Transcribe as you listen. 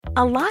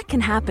A lot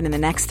can happen in the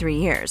next 3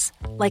 years.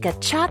 Like a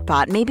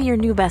chatbot may be your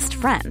new best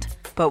friend.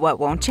 But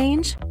what won't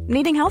change?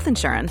 Needing health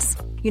insurance.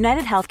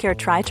 United Healthcare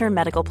Tri-Term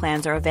Medical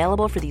Plans are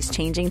available for these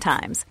changing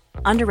times.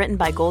 Underwritten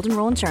by Golden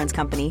Rule Insurance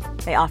Company,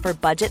 they offer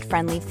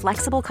budget-friendly,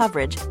 flexible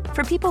coverage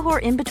for people who are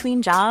in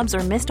between jobs or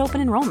missed open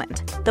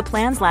enrollment. The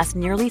plans last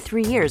nearly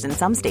 3 years in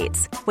some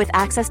states, with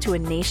access to a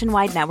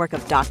nationwide network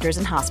of doctors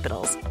and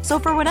hospitals. So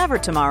for whatever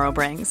tomorrow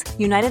brings,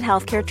 United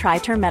Healthcare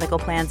Tri-Term Medical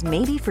Plans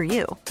may be for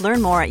you.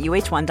 Learn more at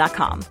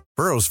uh1.com.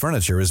 Burrow's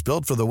furniture is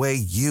built for the way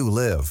you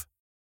live.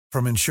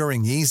 From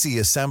ensuring easy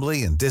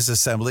assembly and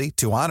disassembly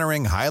to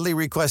honoring highly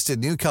requested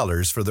new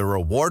colors for their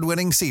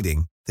award-winning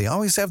seating, they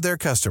always have their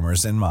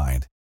customers in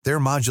mind. Their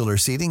modular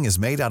seating is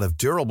made out of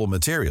durable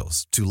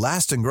materials to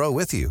last and grow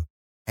with you.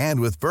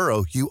 And with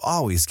Burrow, you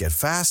always get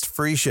fast,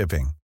 free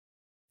shipping.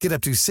 Get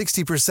up to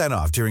 60%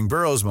 off during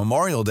Burrow's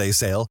Memorial Day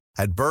sale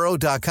at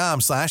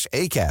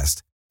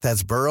burrow.com/ACAST.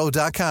 That's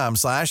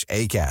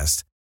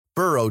burrow.com/ACAST.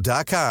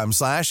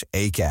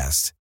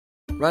 burrow.com/ACAST.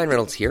 Ryan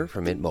Reynolds here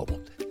from Mint Mobile.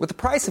 With the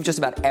price of just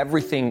about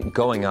everything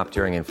going up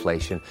during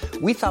inflation,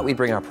 we thought we'd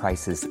bring our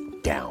prices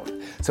down.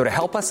 So to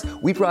help us,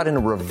 we brought in a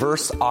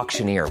reverse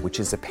auctioneer,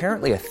 which is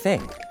apparently a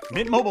thing.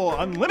 Mint Mobile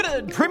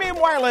Unlimited Premium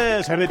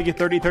Wireless. How to get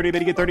 30, 30, bit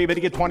to get 30, bit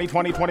to get 20,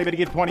 20, 20, bit to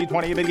get 20,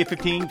 20, bit to get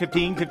 15,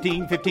 15,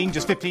 15, 15,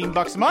 just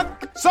 $15 a month?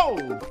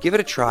 Sold! Give it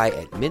a try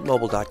at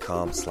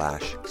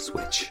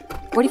mintmobile.com/switch.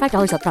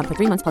 $45 up front for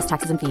 3 months plus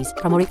taxes and fees.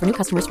 Promo rate for new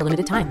customers for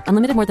limited time.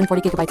 Unlimited more than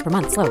 40 gigabytes per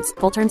month. Slows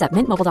full terms at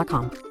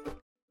mintmobile.com.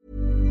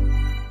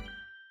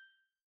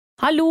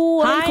 Hallo,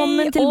 og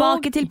velkommen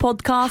tilbake til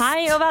podcast.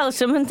 Hei, og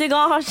velkommen til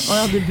garasj. Og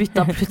jeg hadde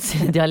byttet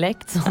plutselig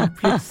dialekt, så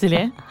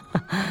plutselig.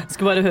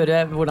 Skulle bare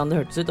høre hvordan det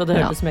hørtes ut, og det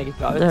hørtes meget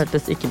bra ut. Det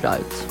hørtes ikke bra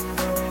ut.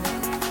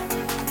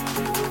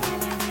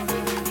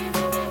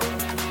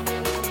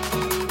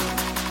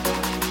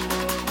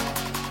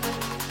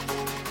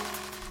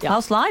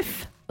 How's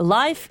life?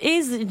 Life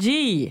is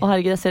G. Å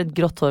herregud, jeg ser et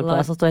grått hår på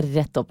deg som står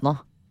rett opp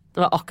nå. Det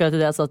var akkurat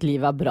det jeg sa at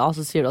livet bra,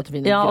 så sier du at du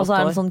finner ja, grått hår. Ja, og så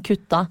er den sånn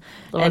kutta.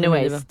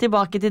 Anyways,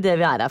 tilbake til det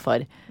vi er her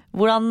for.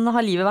 Hvordan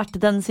har livet vært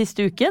den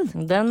siste uken?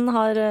 Den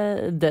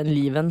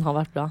liven har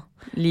vært bra.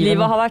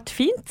 Livet har vært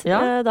fint.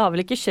 Ja. Det har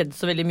vel ikke skjedd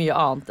så veldig mye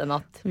annet enn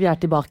at vi er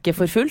tilbake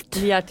for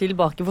fullt.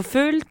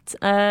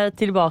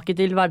 Tilbake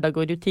til hverdag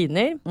og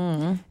rutiner.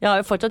 Jeg har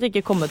jo fortsatt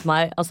ikke kommet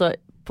meg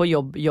på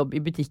jobb i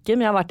butikken,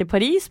 men jeg har vært i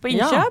Paris på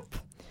innkjøp.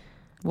 Ja.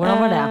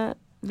 Hvordan var det?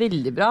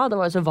 Veldig bra, det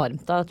var jo så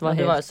varmt da. Du var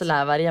jo så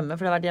lei å være hjemme,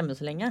 for det har vært hjemme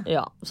så lenge.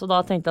 Ja, så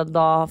da tenkte jeg at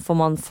da får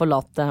man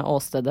forlate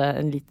åstedet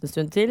en liten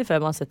stund til, før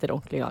man setter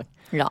ordentlig i gang.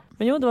 Ja.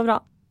 Men jo, det var bra.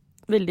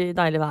 Veldig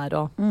deilig vær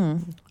og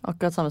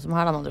akkurat samme som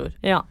her da, med andre ord.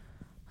 Ja.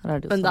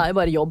 Men det er jo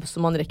bare jobb, så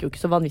man rekker jo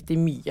ikke så vanvittig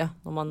mye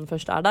når man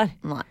først er der.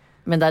 Nei,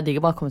 men det er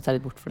digg å bare komme seg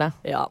litt bort for det.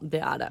 Ja,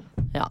 det er det.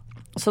 Ja.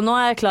 Så nå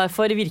er jeg klar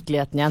for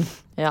virkeligheten igjen.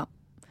 Ja.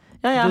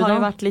 Ja, jeg har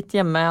jo vært litt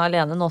hjemme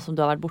alene nå som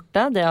du har vært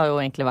borte. Det har jo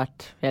egentlig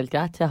vært helt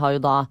greit. Jeg har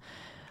jo da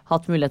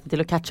hatt muligheten til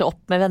å catche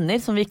opp med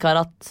venner som vi ikke har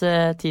hatt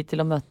tid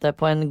til å møte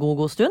på en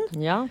god stund.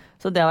 Ja.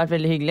 Så det har vært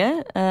veldig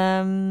hyggelig.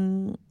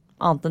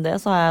 Annet enn det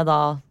så har jeg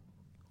da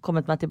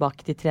kommet meg tilbake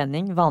til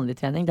trening, vanlig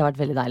trening. Det har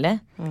vært veldig deilig.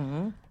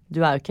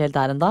 Du er jo ikke helt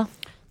der enda.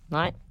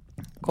 Nei.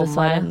 Kom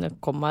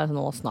meg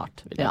nå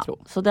snart, vil jeg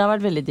tro. Så det har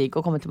vært veldig digg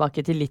å komme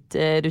tilbake til litt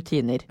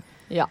rutiner.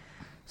 Ja.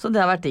 Så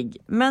det har vært digg.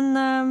 Men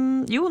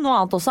jo, noe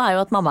annet også er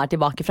jo at mamma er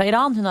tilbake fra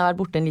Iran. Hun har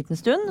vært borte en liten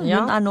stund.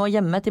 Hun er nå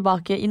hjemme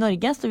tilbake i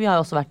Norge, så vi har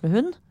jo også vært med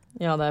hun.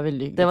 Ja, det er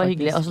veldig hyggelig. Det var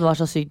hyggelig, og så det var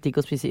så sykt digg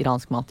å spise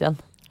iransk mat igjen.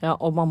 Ja,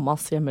 og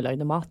mammas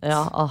hjemmelagde mat.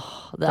 Ja,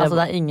 det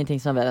er ingenting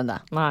som er bedre enn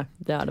det. Nei,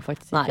 det er det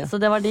faktisk ikke. Nei, så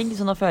det var digg,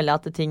 så nå føler jeg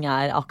at ting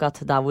er akkurat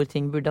der hvor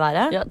ting burde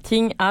være. Ja,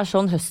 ting er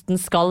sånn høsten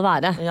skal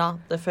være. Ja,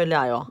 det føler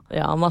jeg jo.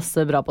 Ja,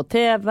 masse bra på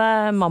TV,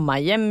 mamma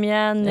er hjem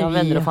igjen. Ja,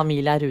 venner og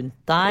familie er rundt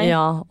deg.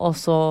 Ja, og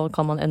så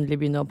kan man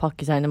endelig begynne å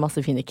pakke seg inn i masse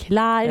fine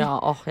klær. Ja,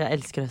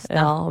 jeg elsker høsten.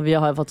 Ja, og vi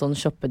har jo fått sånn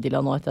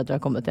shoppedilla nå etter at vi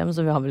har kommet hjem,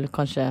 så vi har vel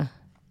kanskje...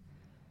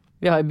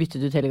 Vi har jo byttet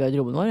ut hele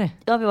garderoben vår, vi.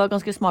 Ja, vi var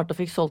ganske smarte og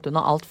fikk solgt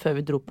unna alt før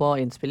vi dro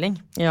på innspilling.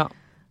 Ja.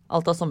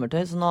 Alt av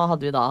sommertøy, så nå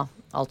hadde vi da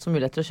alt som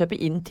mulighet til å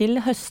kjøpe inn til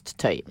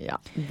høsttøy. Ja,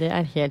 det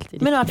er helt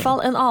riktig. Men i hvert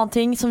fall en annen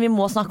ting som vi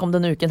må snakke om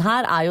denne uken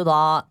her, er jo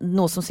da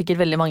noe som sikkert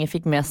veldig mange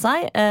fikk med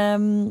seg.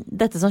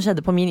 Dette som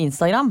skjedde på min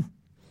Instagram.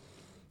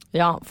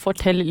 Ja,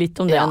 fortell litt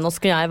om det. Ja. Nå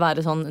skal jeg være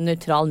sånn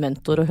nøytral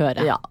mentor og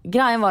høre. Ja,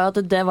 greien var jo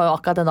at det var jo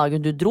akkurat den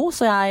dagen du dro,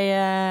 så jeg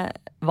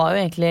var jo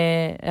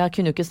egentlig, jeg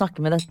kunne jo ikke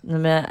snakke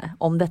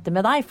om dette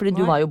med deg, fordi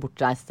du var jo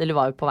bortreist, eller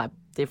var jo på vei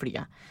til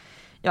flyet.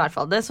 I hvert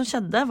fall, det som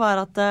skjedde var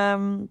at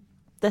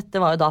dette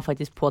var jo da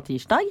faktisk på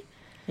tirsdag.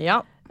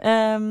 Ja.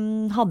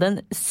 Hadde en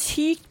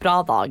sykt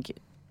bra dag.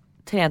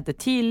 Trente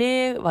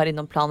tidlig, var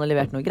innom plan og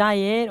leverte noen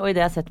greier, og i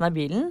det jeg setter meg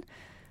i bilen,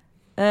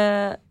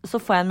 så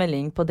får jeg en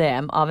melding på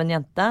DM av en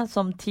jente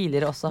som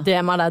tidligere også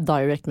DM er det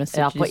direct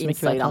message. Ja, på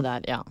Instagram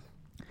der, ja.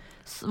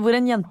 Hvor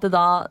en jente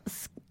da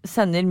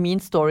sender min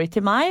story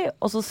til meg,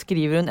 og så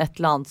skriver hun et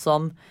eller annet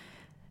som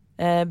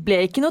ble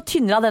ikke noe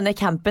tynnere av denne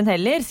campen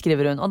heller,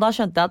 skriver hun. Og da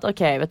skjønte jeg at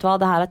ok, vet du hva,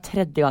 det her er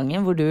 3.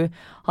 gangen hvor du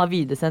har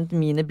videresendt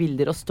mine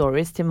bilder og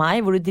stories til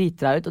meg, hvor du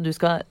driter deg ut, og du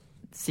skal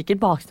sikkert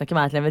baksnakke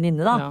meg til en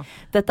venninne da.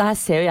 Dette her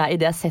ser jo jeg i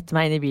det jeg setter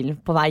meg inn i bilen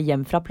på vei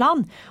hjem fra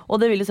plan.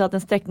 Og det vil jo si at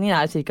den strekningen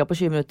er cirka på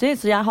 20 minutter,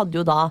 så jeg hadde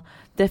jo da,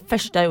 det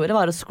første jeg gjorde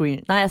var å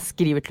jeg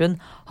skriver til hun,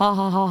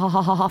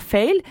 ha,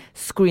 fail,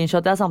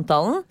 screenshot jeg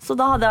samtalen. Så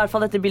da hadde jeg i hvert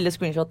fall dette bildet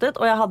screenshotet,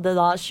 og jeg hadde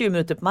da 20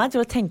 minutter på meg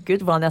til å tenke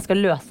ut hvordan jeg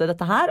skal løse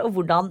dette her, og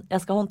hvordan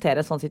jeg skal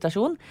håndtere en sånn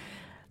situasjon.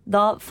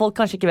 Da folk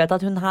kanskje ikke vet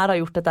at hun her har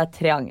gjort dette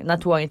 2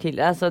 ganger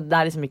tidligere, så det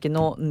er liksom ikke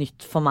noe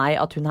nytt for meg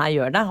at hun her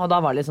gjør det, og da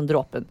var det liksom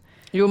dråpen.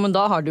 Jo, men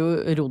da har du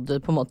jo rodd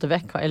det på en måte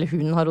vekk, eller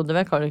hun har rodd det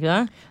vekk, har du ikke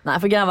det? Nei,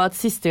 for greia var at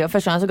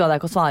første gang så ga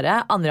jeg ikke å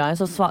svare, andre gang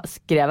så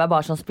skrev jeg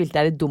bare sånn,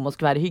 spilte jeg litt dum og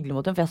skulle være hyggelig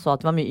mot henne, for jeg så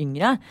at hun var mye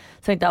yngre.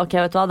 Så tenkte jeg, ok,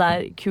 vet du hva, det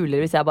er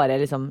kulere hvis jeg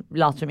bare liksom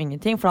later som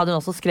ingenting, for da hadde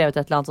hun også skrevet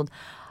et eller annet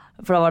sånt.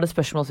 For da var det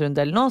spørsmålsrunde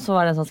eller noe, så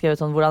var det en som skrevet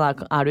sånn,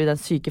 hvordan er du i den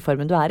syke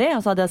formen du er i? Og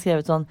så hadde jeg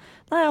skrevet sånn,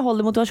 nei, jeg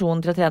holder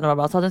motivasjonen til å trene,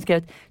 så hadde hun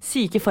skrevet,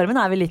 syke formen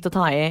er vel litt å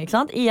ta i, ikke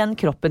sant? Igjen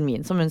kroppen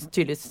min, som hun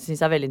tydeligvis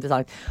synes er veldig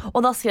interessant.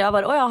 Og da skrev jeg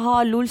bare, åja,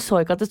 lol,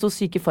 så ikke at det stod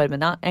syke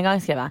formen, ja, en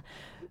gang skrev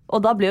jeg.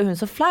 Og da ble jo hun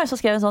så flau, så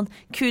skrev hun sånn,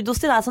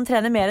 kudos til deg som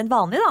trener mer enn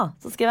vanlig da.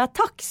 Så skrev jeg,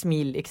 takk,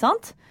 smil, ikke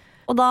sant?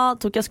 Og da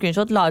tok jeg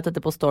screenshot, la ut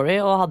dette på story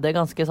og hadde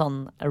ganske sånn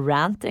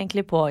rant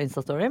egentlig på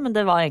Insta-story, men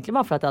det var egentlig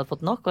bare for at jeg hadde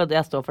fått nok, og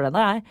jeg står for den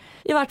da jeg.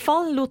 I hvert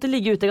fall lot det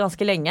ligge ute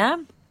ganske lenge,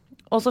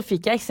 og så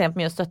fikk jeg ekstremt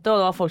mye støtte,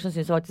 og det var folk som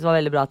syntes det faktisk var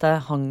veldig bra at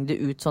jeg hang det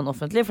ut sånn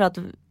offentlig, for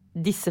at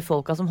disse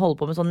folka som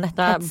holder på med sånn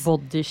netthets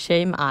body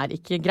shame er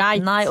ikke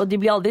greit. Nei, og de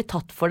blir aldri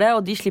tatt for det,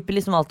 og de slipper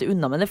liksom alltid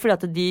unna med det, fordi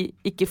at de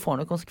ikke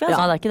får noe konsekvens.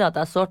 Ja. Det er ikke det at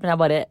det er sårt, men jeg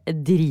er bare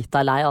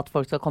drita lei at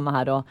folk skal komme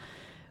her og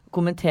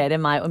kommentere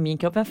meg og min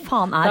kropp. Hvem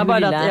faen er hun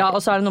lille? Ja,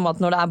 og så er det noe med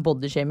at når det er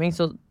bodyshaming,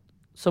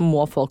 så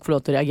må folk få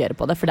lov til å reagere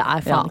på det, for det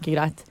er faen ikke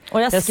greit.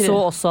 Og jeg så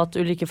også at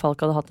Ulrikke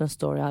Falk hadde hatt en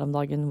story her om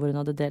dagen hvor hun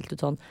hadde delt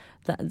ut sånn,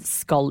 det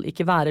skal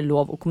ikke være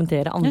lov å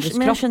kommentere andres kropp.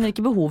 Men jeg skjønner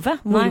ikke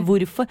behovet.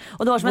 Hvorfor?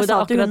 Og det var som jeg sa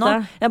til hun nå,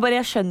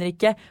 jeg skjønner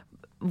ikke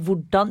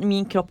hvordan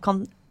min kropp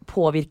kan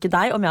påvirke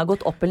deg om jeg har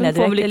gått opp eller ned.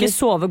 Hun får vel ikke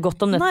sove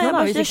godt om nettene?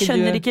 Nei, jeg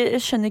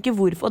skjønner ikke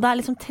hvorfor. Og det er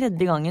liksom 3.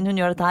 gangen hun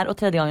gjør dette her, og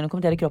 3. gangen hun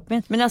kommenterer kroppen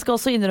min. Men jeg skal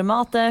også innrømme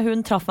at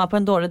hun traff meg på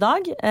en dårlig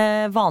dag.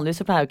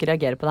 Vanligvis så pleier jeg jo ikke å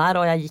reagere på det her,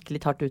 og jeg gikk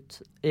litt hardt ut.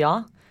 Ja.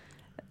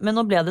 Men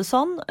nå ble det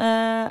sånn.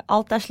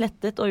 Alt er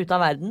slettet og ut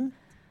av verden.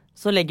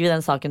 Så legger vi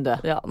den saken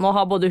død. Ja, nå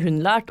har både hun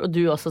lært, og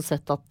du også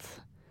sett at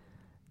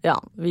ja,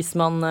 hvis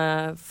man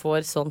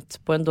får sånt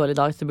på en dårlig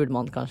dag, så burde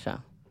man kanskje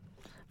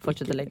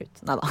fortsette å legge ut.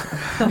 Neida.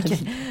 Okay.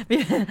 Vi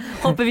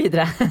hopper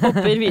videre.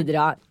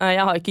 Ja.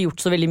 Jeg har ikke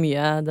gjort så veldig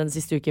mye den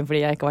siste uken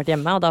fordi jeg ikke har vært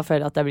hjemme, og da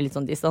føler jeg at jeg blir litt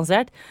sånn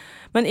distansert.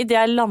 Men i det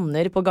jeg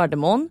lander på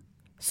Gardermoen,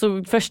 så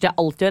første jeg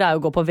alltid gjør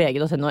er å gå på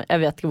VG.no.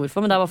 Jeg vet ikke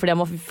hvorfor, men det er bare fordi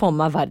jeg må få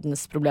med meg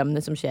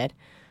verdensproblemene som skjer.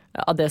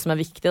 Av det som er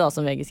viktig da,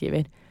 som VG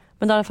skriver.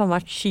 Men da har det faen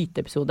vært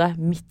skyteepisode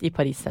midt i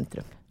Paris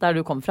sentrum. Der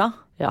du kom fra?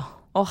 Ja.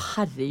 Å,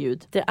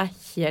 herregud. Det er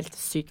helt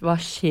sykt. Hva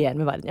skjer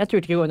med verden? Jeg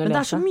turte ikke gå inn og lese. Men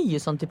det er så mye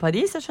sånt i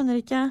Paris, jeg skjønner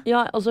ikke.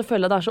 Ja, og så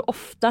føler jeg det er så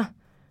ofte.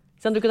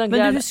 Men du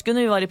husker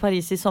når vi var i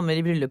Paris i sommer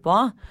i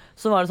bryllupet,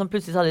 så var det sånn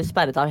plutselig så hadde de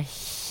sperret av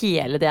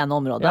hele det ene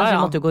området. Ja, ja. Så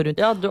vi måtte jo gå rundt.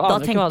 Ja, du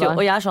aner ikke hva det er.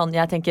 Og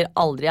jeg tenker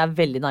aldri, jeg er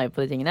veldig naiv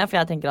på de tingene, for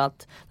jeg tenker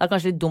at det er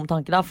kanskje litt dum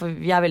tanke da, for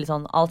vi er veldig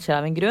sånn, alt skjer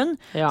av en grunn,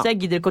 så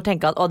jeg gidder ikke å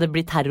tenke at det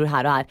blir terror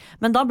her og her.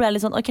 Men da ble jeg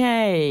litt sånn, ok,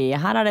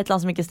 her er det et eller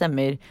annet som ikke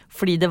stemmer,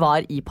 fordi det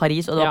var i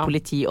Paris, og det var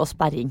politi og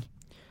sperring.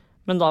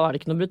 Men da var det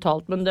ikke noe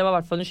brutalt. Men det var i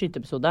hvert fall en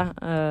skyteepisode.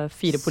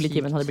 4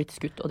 politimenn hadde blitt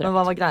skutt og drept. Men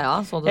hva var greia?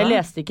 Så du jeg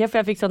leste ikke, for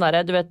jeg fikk sånn der,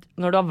 du vet,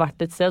 når du har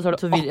vært et sted, så har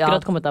du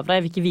akkurat kommet derfra.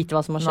 Jeg vil ikke vite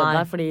hva som har skjedd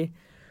der, fordi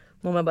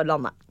nå må jeg bare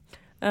lande.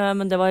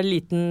 Men det var en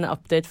liten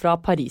update fra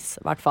Paris,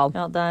 i hvert fall.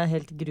 Ja, det er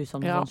helt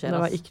grusomt ja, sånn skjer.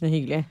 Det var ikke noe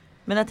hyggelig.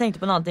 Men jeg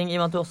tenkte på en annen ting, i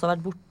og med at du også har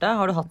vært borte.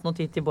 Har du hatt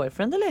noe tid til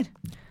boyfriend, eller?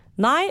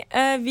 Nei,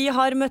 vi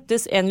har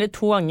møttes 1 eller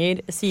 2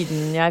 ganger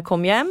siden jeg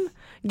kom hjem.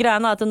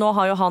 Greien er at nå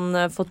har jo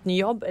han fått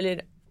ny jobb,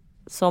 eller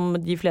som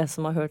de fleste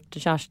som har hørt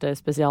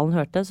kjærestespesialen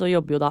hørte, så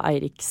jobber jo da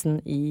Eiriksen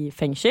i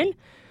fengsel.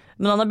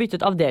 Men han har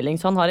byttet avdeling,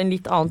 så han har en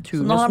litt annen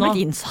turnus nå. Så nå har han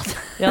blitt innsatt.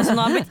 Ja, så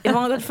nå har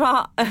han gått fra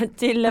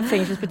til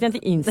fengselsbetjent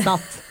til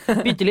innsatt.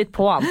 Bytter litt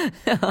på han.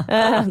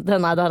 Nei,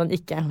 det har han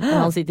ikke.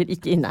 Han sitter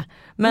ikke inne.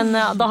 Men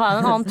da har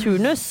han en annen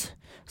turnus,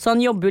 så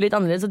han jobber jo litt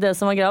annerledes. Og det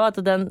som var greia var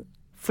at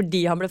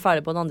fordi han ble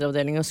ferdig på den andre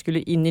avdelingen og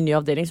skulle inn i ny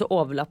avdeling, så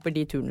overlapper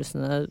de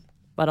turnusene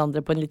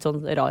hverandre på en litt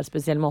sånn rar,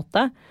 spesiell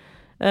måte.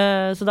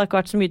 Så det har ikke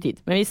vært så mye tid.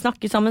 Men vi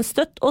snakker sammen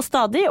støtt og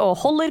stadig og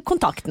holder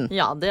kontakten.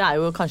 Ja, det er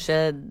jo kanskje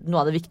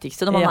noe av det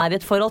viktigste når man er i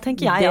et forhold,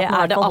 tenker jeg. Det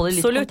er det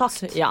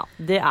absolutt. Ja,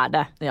 det er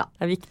det. Ja.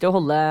 Det er viktig å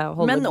holde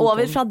Men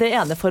over fra det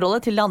ene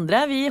forholdet til det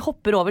andre. Vi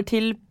hopper over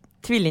til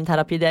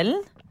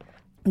tvillingterapidelen.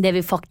 Det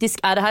vi faktisk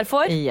er her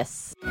for.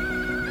 Yes.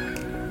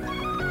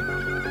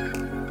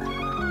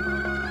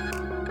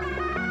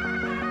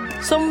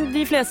 Som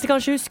de fleste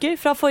kanskje husker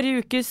fra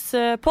forrige ukes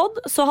podd,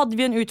 så hadde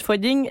vi en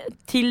utfordring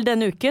til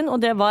denne uken,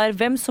 og det var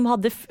hvem som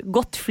hadde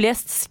gått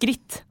flest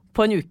skritt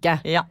på en uke.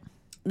 Ja.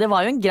 Det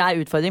var jo en grei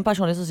utfordring.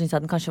 Personlig så synes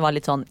jeg den kanskje var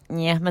litt sånn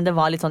men det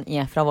var litt sånn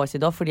fra vår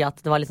side også, fordi at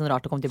det var litt sånn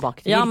rart å komme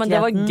tilbake til virkeligheten. Ja, men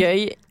det var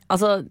gøy.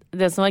 Altså,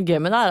 det som var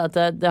gøy med det er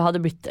at det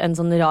hadde blitt en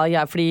sånn rar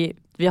greie, fordi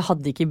vi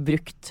hadde ikke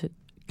brukt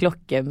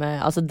klokke med,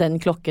 altså den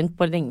klokken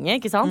på lenge,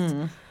 ikke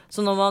sant? Så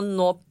når man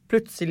nå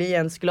plutselig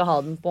igjen skulle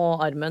ha den på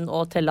armen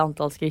og telle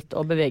antall skritt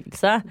og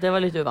bevegelse. Det var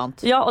litt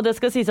uvant. Ja, og det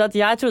skal sies at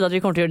jeg trodde at vi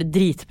kommer til å gjøre det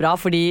dritbra,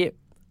 fordi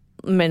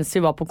mens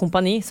vi var på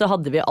kompani, så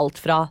hadde vi alt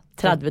fra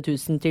 30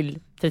 000 til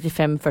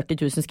 35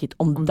 000-40 000 skritt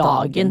om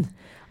dagen.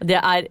 Det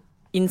er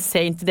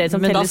insane til dere som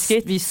teller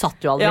skritt. Vi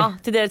satt jo aldri. Ja,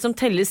 til dere som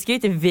teller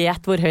skritt,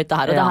 vet hvor høyt det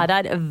er. Og det her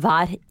er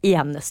hver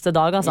eneste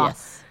dag, altså.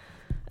 Yes.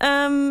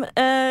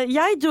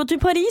 Jeg dro til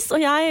Paris, og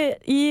jeg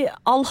i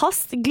all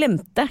hast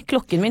glemte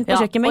klokken min på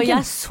kjøkkenbenken. Og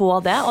jeg så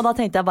det, og da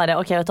tenkte jeg bare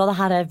ok, vet du hva, det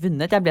her har jeg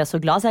vunnet. Jeg ble så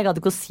glad, så jeg gadd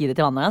ikke å si det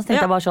til Vanna. Så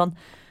tenkte jeg bare sånn,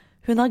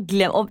 hun har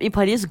glemt, og i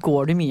Paris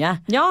går du mye.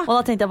 Ja. Og da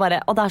tenkte jeg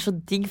bare, og det er så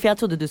digg, for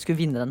jeg trodde du skulle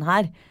vinne den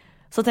her.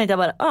 Så tenkte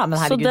jeg bare, men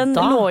herregud, så den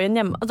da lå igjen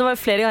hjemme. Det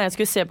var flere ganger jeg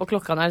skulle se på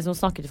klokka når jeg liksom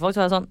snakket til folk,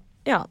 så var jeg sånn,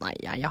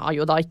 jeg har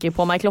jo da ikke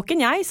på meg klokken,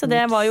 så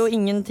det var jo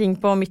ingenting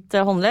på mitt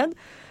håndledd.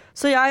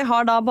 Så jeg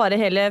har da bare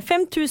hele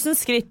 5000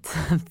 skritt.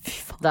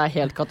 Det er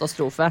helt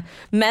katastrofe.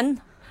 Men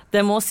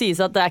det må sies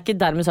at det er ikke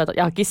dermed sagt at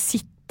jeg har ikke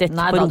sittet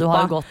på rumpa. Du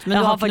har jo gått, men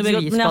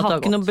jeg har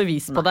ikke noe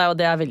bevis på det, og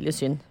det er veldig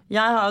synd.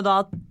 Jeg har jo da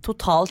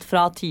totalt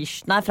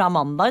fra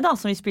mandag da,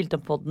 som vi spilte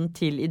på den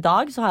til i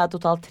dag, så har jeg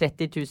totalt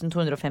 30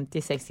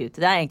 256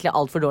 skritt. Det er egentlig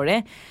alt for dårlig,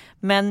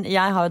 men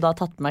jeg har jo da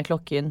tatt på meg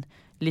klokken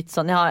litt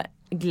sånn, jeg har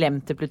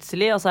glemt det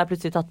plutselig, og så har jeg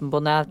plutselig tatt den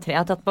på når jeg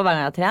har tatt på hver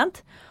gang jeg har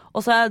trent. Og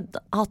så har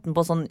jeg hatt den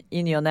på sånn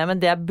i ny og ne, men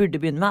det jeg burde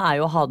begynne med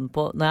er jo å ha den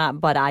på når jeg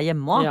bare er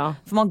hjemme også. Ja.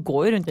 For man går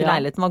jo rundt i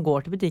leiligheten, man går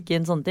til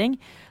butikken, sånne ting.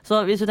 Så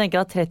hvis du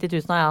tenker at 30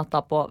 000 har jeg hatt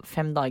da på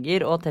 5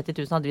 dager, og 30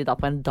 000 hadde vi da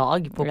på en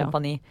dag på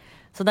kompani.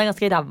 Så det er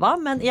ganske ræva,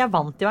 men jeg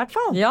vant i hvert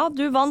fall. Ja,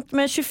 du vant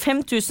med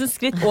 25 000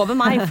 skritt over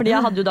meg, fordi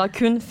jeg hadde jo da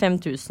kun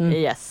 5000.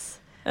 Yes.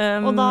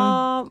 Og da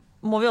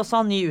må vi også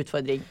ha en ny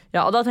utfordring.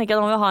 Ja, og da tenker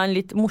jeg da må vi ha en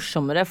litt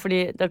morsommere,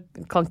 fordi det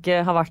kan ikke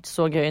ha vært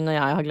så gøy når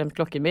jeg har glemt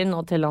klokken min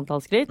og telle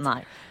antall skritt.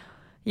 Nei.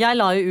 Jeg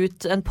la jo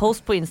ut en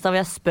post på Insta hvor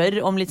jeg spør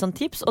om litt sånn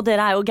tips, og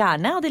dere er jo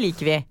gærne, og det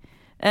liker vi.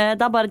 Det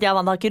er bare at jeg og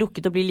Wanda har ikke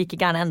rukket å bli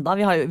like gærne enda.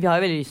 Vi har jo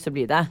veldig lyst til å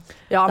bli det.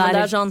 Ja, men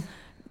det er sånn,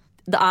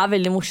 det er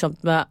veldig morsomt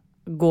med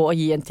gå og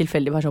gi en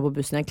tilfeldig person på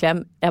bussen en klem.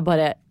 Jeg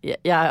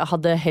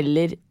hadde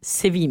heller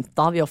svimt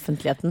av i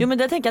offentligheten. Jo, men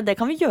det tenker jeg, det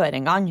kan vi gjøre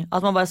en gang.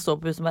 At man bare står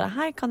på bussen og bare,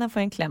 hei, kan jeg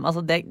få en klem?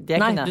 Altså, det Nei,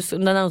 det er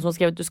noen som har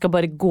skrevet, du skal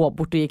bare gå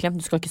bort og gi klem.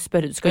 Du skal ikke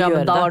spørre, du skal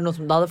gjøre men da det. var det noe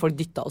som, da hadde folk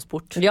dyttet oss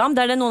bort. Ja, men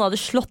det er det noen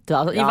hadde slått deg.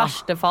 Altså, I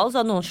verste fall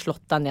så hadde noen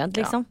slått deg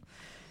ned, liksom.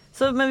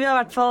 Så, men vi har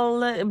i hvert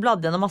fall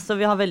bladd gjennom masse,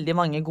 og vi har veldig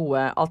mange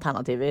gode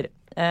alternativer.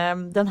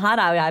 Den her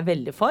er jo jeg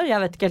veldig for.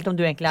 Jeg vet ikke helt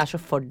om du egentlig er så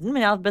for den,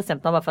 men jeg har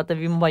bestemt meg bare for at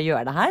vi må bare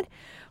gjøre det her.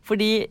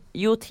 Fordi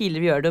jo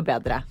tidligere vi gjør det, jo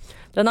bedre.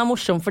 Den er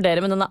morsom for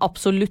dere, men den er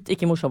absolutt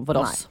ikke morsom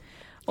for oss.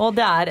 Og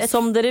det er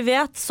som dere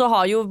vet, så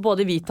har jo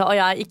både Vita og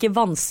jeg ikke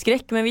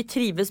vannskrekk, men vi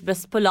trives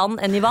best på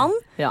land enn i vann.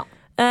 Ja.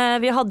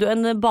 Vi hadde jo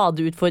en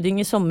badeutfordring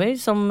i sommer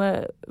som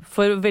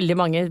for veldig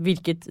mange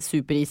virket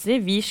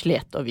supereasy. Vi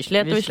slet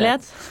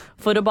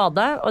for å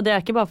bade, og det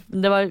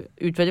var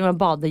utfordring med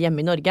å bade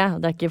hjemme i Norge.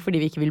 Det er ikke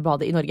fordi vi ikke vil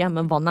bade i Norge,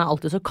 men vannet er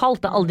alltid så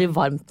kaldt. Det er aldri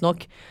varmt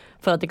nok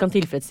for at det kan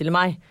tilfredsstille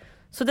meg.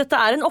 Så dette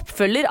er en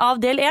oppfølger av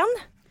del 1.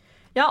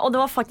 Ja, og det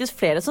var faktisk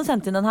flere som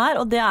sendte inn den her,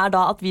 og det er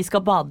da at vi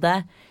skal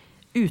bade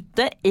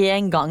ute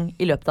en gang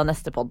i løpet av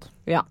neste podd.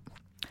 Ja.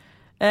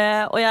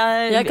 Og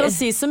jeg kan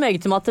si så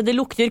meget som at det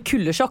lukter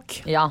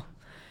kuldesjokk. Ja.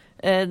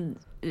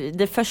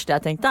 Det første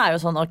jeg tenkte er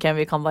jo sånn, ok,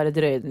 vi kan bare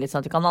drøye den litt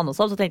sånn at vi kan vanne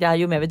oss opp. Så tenkte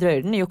jeg, jo mer vi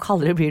drøyer den, jo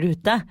kaldere blir det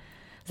ute.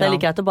 Så jeg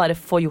liker at å bare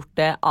få gjort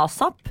det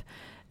asap.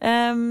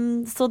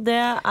 Så det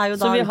er jo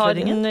da så vi har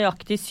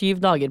nøyaktig 7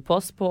 dager på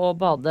oss på å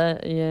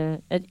bade i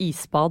et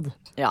isbad.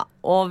 Ja,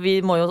 og vi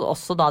må jo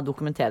også da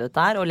dokumentere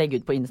dette her og legge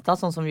ut på Insta,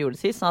 sånn som vi gjorde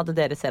sist, sånn at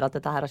dere ser at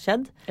dette her har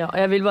skjedd. Ja, og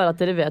jeg vil bare at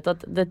dere vet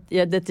at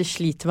dette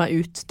sliter meg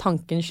ut.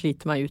 Tanken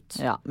sliter meg ut.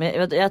 Ja, men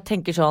jeg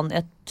tenker sånn,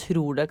 jeg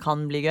tror det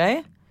kan bli gøy,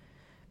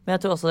 men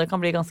jeg tror også det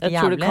kan bli ganske jævlig.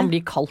 Jeg tror det kan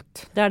bli kaldt.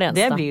 Det er det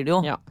eneste. Det blir det jo.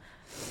 Ja.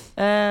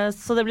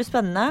 Så det blir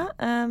spennende.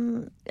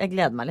 Jeg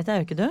gleder meg litt,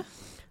 gjør ikke du?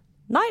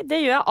 Nei,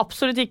 det gjør jeg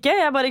absolutt ikke.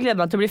 Jeg bare gleder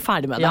meg til å bli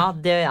ferdig med det. Ja,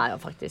 det gjør jeg jo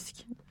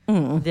faktisk.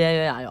 Det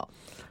gjør jeg jo.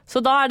 Så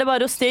da er det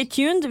bare å stay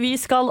tuned. Vi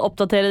skal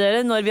oppdatere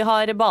dere når vi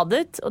har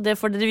badet, og det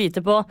får dere vite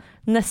på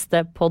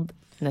neste podd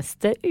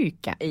neste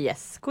uke.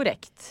 Yes,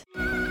 korrekt.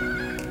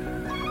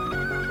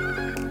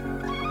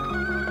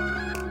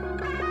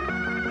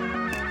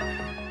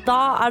 Da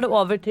er det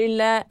over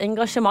til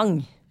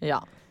engasjement.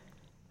 Ja.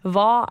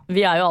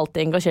 Vi er jo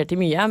alltid engasjert i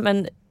mye,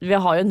 men vi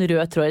har jo en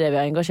rød tråd i det vi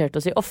har engasjert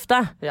oss i ofte.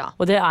 Ja.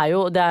 Og det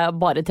er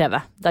bare TV.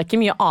 Det er ikke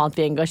mye annet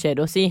vi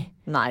engasjerer oss i.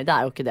 Nei, det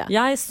er jo ikke det.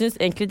 Jeg synes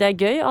egentlig det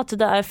er gøy at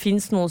det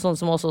finnes noen sånne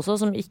som oss også,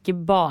 som ikke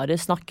bare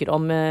snakker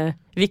om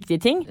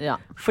viktige ting. Ja.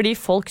 Fordi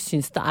folk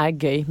synes det er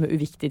gøy med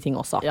uviktige ting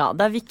også. Ja,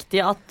 det er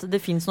viktig at det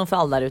finnes noe for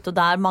alle der ute, og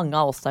det er mange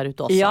av oss der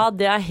ute også. Ja,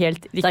 det er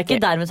helt riktig. Det er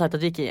ikke dermed sagt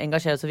at vi ikke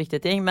engasjerer oss i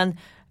viktige ting, men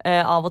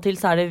av og til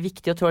så er det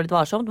viktig å trå litt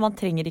varsomt. Man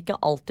trenger ikke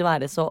alltid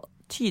være så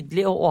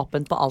tydelig og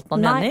åpen på alt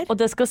man mener. Og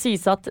det skal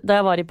sies at da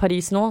jeg var i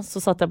Paris nå, så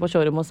satt jeg på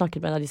showroom og snakket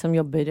med en av de som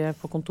jobber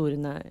på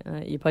kontorene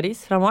i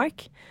Paris, fra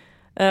Mark,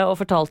 og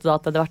fortalte da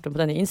at jeg hadde vært med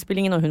på denne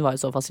innspillingen, og hun var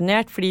jo så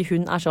fascinert, fordi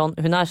hun er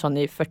sånn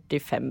i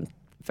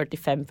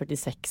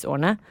 45-46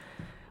 årene,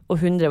 Og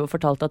hun drev og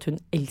fortalte at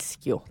hun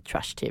elsker jo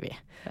trash-TV.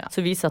 Ja.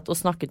 Så vi satt og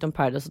snakket om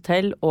Paradise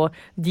Hotel, og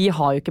de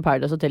har jo ikke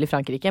Paradise Hotel i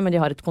Frankrike, men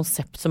de har et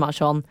konsept som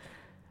sånn,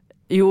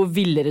 jo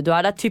villere du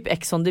det typ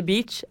Ex on the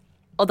Beach,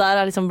 og der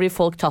liksom blir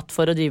folk tatt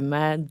for å drive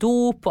med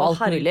dop og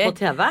alt mulig. På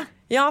TV?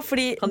 Ja,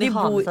 fordi de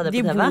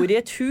bor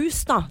i et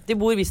hus da. De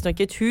bor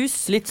visstnok i et hus.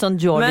 Litt sånn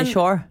Geordie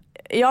Shore.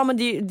 Ja,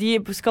 men de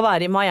skal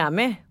være i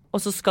Miami,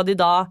 og så skal de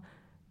da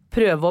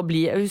prøve å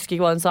bli, jeg husker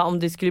ikke hva hun sa, om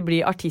de skulle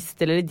bli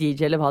artist eller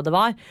DJ eller hva det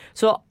var.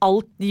 Så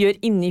alt de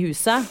gjør inne i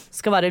huset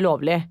skal være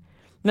lovlig.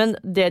 Men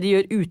det de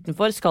gjør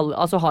utenfor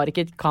har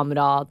ikke et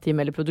kamerateam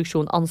eller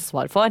produksjon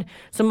ansvar for.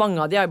 Så mange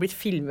av de har blitt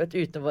filmet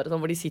utenfor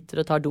hvor de sitter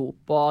og tar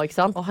dop og, ikke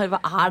sant? Hva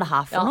det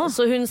her for noe?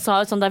 Så hun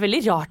sa sånn, det veldig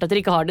rart at dere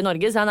ikke har det i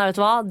Norge. Så jeg vet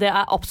du hva, det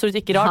absolutt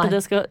ikke rart, og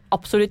det skal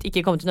absolutt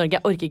ikke komme til Norge.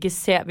 Jeg orker ikke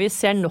se, vi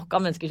ser nok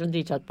av mennesker som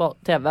driter seg på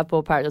TV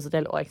på Paradise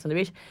Hotel og Ex on the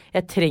Beach.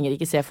 Jeg trenger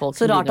ikke se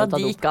folk så rart at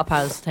de ikke har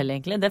Paradise Hotel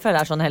egentlig. Det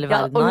føler jeg sånn hele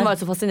verden og hun var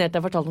så fascinert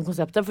da jeg fortalte om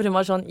konseptet, for hun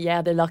var sånn,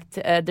 yeah,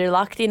 they're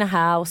locked in a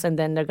house and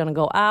then they're gonna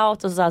go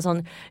out. Og så sa jeg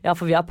sånn, ja,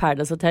 for vi har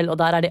Paradise Hotel, og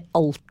der de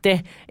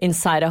alltid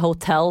inside a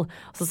hotel.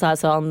 Så sa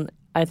jeg sånn,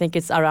 I think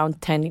it's around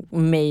 10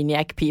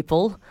 maniac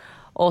people.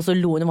 Og så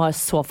lo hun, var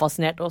så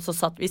fascinert, og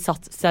så vi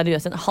satt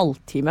seriøst en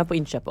halvtime på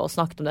innkjøpet og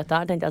snakket om dette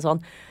her. Tenkte jeg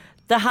sånn,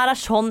 det her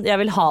sånn jeg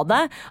vil ha det,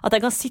 at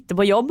jeg kan sitte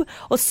på jobb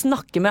og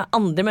snakke med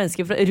andre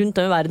mennesker rundt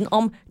om i verden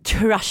om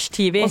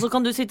trash-TV. Og så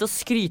kan du sitte og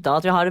skryte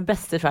av at vi har det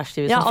beste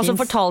trash-TV som finnes. Ja, og så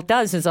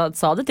fortalte jeg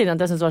sa det til henne,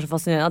 at jeg synes det var så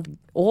fascinerende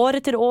at år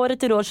etter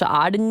år så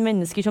det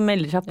mennesker som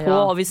melder seg på,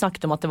 og vi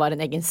snakket om at det var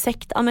en egen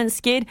sekt av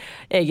mennesker,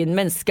 egen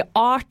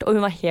menneskeart, og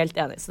hun var helt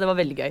enig, så det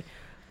var veldig gøy.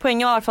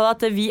 Poenget var i hvert fall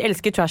at vi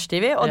elsker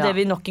trash-TV, og det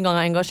vi nok en gang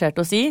har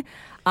engasjert oss i,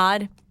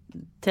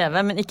 TV,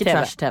 men ikke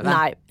trash-TV.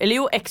 Nei,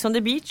 eller jo Ex on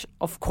the Beach,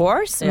 of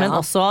course, men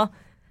også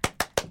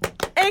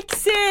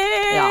Exit!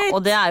 Ja,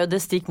 og det jo det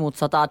stikk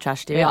motsatte av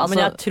trash-TV. Ja, men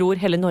jeg tror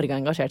hele Norge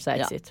har engasjert seg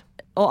i Exit.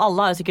 Ja. Og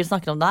alle har jo sikkert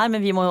snakket om det her,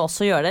 men vi må jo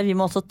også gjøre det. Vi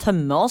må også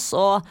tømme oss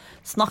og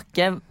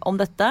snakke om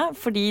dette,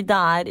 fordi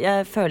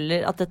jeg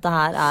føler at dette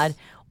her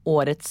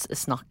årets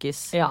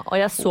snakkis. Ja, og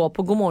jeg så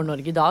på God morgen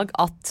Norge i dag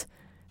at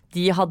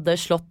de hadde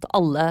slått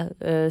alle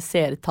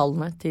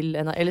seertallene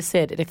eller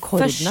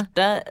seerrekordene.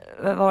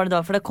 Hva var det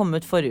da? For det kom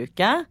ut forrige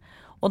uke,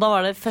 og da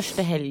var det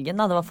første helgen,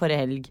 det var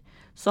forrige helg.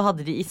 Så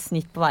hadde de i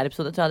snitt på hver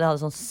episode, tror jeg de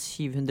hadde sånn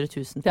 700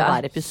 000 på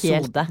hver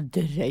episode. Det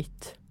helt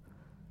drøyt.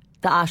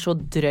 Det så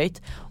drøyt.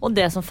 Og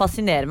det som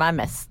fascinerer meg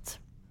mest,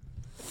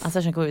 jeg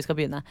skjønner ikke hvor vi skal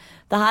begynne.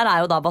 Det her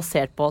jo da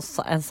basert på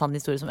en sann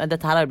historie.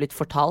 Dette her har jo blitt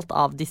fortalt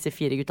av disse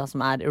 4 gutta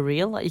som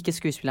real, ikke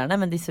skuespillerne,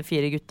 men disse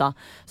 4 gutta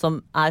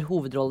som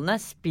hovedrollene,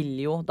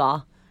 spiller jo da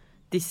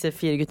disse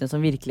 4 guttene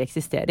som virkelig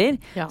eksisterer.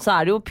 Ja. Så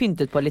det jo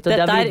pyntet på litt, og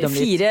dette det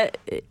 4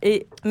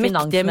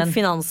 mektige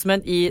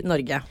finansmenn i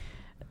Norge.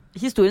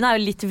 Historien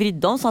jo litt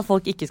vridd om, sånn at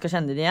folk ikke skal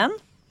kjenne det igjen.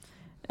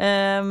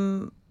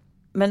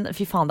 Men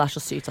fy faen, det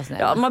så sykt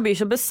fascinerende. Ja, man blir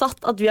så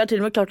besatt at vi har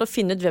til og med klart å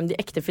finne ut hvem de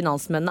ekte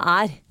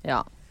finansmennene Ja,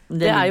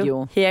 det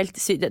jo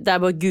helt sykt. Det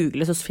bare å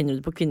google, så finner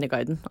du det på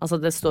Kvinneguiden. Altså,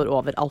 det står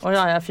overalt.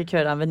 Ja, jeg fikk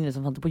høre en venninne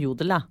som fant det på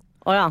Jodel,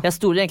 Jeg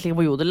stoler egentlig ikke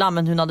på Jodel,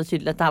 men hun hadde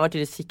tydelig, dette her var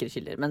tydelig sikre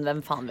kilder, men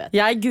hvem faen vet.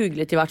 Jeg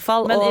googlet i hvert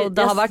fall, og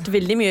det har vært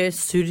veldig mye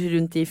surr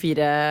rundt de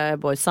 4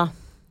 boysa.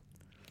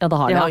 Ja, det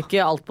har de har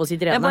ikke alt på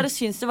sitt rene. Jeg bare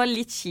synes det var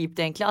litt kjipt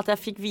egentlig at jeg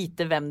fikk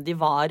vite hvem de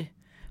var.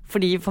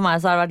 Fordi for meg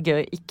så har det vært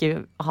gøy å ikke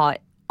ha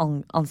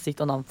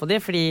ansikt og navn på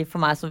dem. Fordi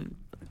for meg så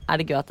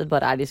det gøy at det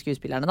bare de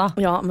skuespillerne da.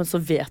 Ja, men så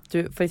vet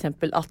du for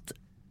eksempel at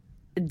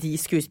de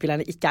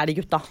skuespillerne ikke de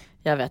gutta.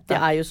 Jeg vet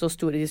det. De jo så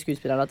store de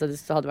skuespillerne at det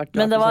hadde vært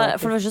Men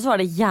for det første så var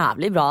det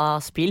jævlig bra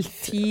spilt.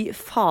 Fy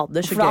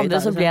fader, så gøy. For det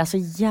andre så ble jeg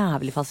så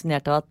jævlig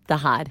fascinert av at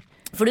det her.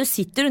 For du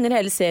sitter under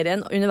hele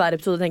serien, under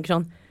hver episode og tenker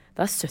sånn,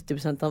 det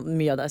 70% av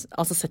mye av det,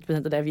 altså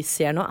 70% av det vi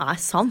ser nå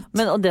sant.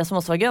 Men og det som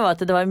også var gøy, var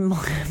at det var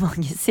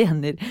mange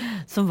scener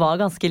som var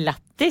ganske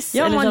lættis.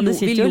 Ja, vi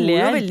lo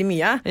jo veldig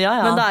mye. Ja.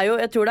 Men det jo,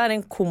 jeg tror det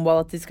en kombo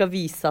av at de skal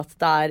vise at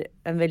det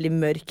en veldig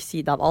mørk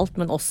side av alt,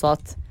 men også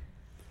at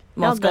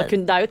man skal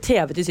kunne, det jo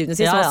TV til syvende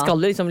og sist, så man skal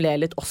jo liksom le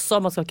litt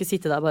også. Man skal ikke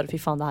sitte der bare, fy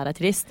faen, det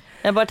her trist.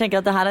 Jeg bare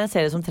tenker at det her en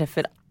serie som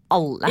treffer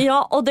alle.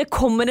 Ja, og det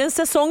kommer en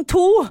sesong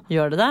 2!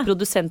 Gjør det det?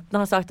 Produsenten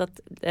har sagt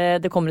at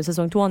det kommer en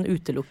sesong 2. Han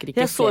utelukker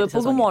ikke. Jeg så jo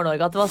på God morgen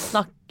Norge at det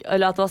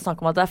var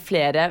snakk om at det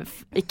flere,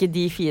 ikke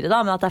de 4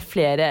 da, men at det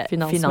flere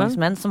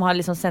finansmenn som har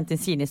liksom sendt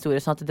inn sine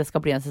historier sånn at det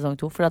skal bli en sesong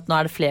 2. For at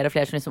nå det flere og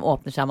flere som liksom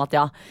åpner seg om at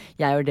ja,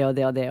 jeg gjør det og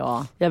det og det.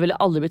 Og jeg ville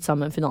aldri blitt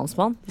sammen med en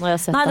finansmann når jeg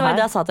har sett det her. Nei, det var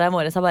det jeg sa til deg i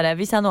morges.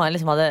 Hvis jeg noen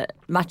liksom hadde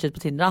matchet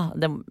på Tinder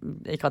da,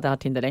 ikke at jeg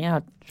har Tinder lenger, jeg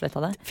har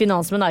slettet det.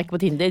 Finansmenn ikke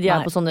på Tinder, de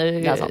på sånne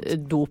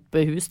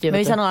dopehus. Men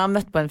hvis jeg noen hadde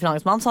møtt på en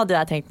finansmann, så hadde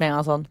jeg tenkt med en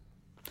gang sånn,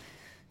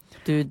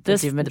 du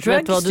driver med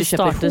drugs, du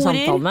kjøper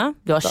horer,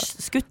 du har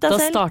skutt deg selv.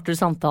 Da starter du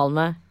samtalen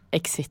med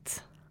Exit.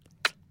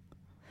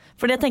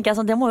 For det tenker jeg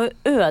sånn, det må jo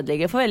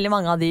ødelegge for veldig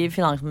mange av de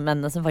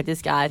finansmennene som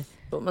faktisk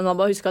Men man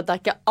bare husker at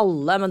det ikke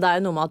alle, men det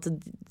jo noe med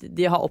at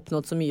de har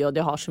oppnådd så mye, og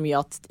de har så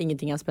mye at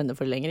ingenting spennende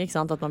for det lenger, ikke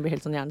sant? At man blir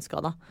helt sånn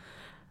hjerneskadet.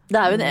 Det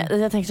er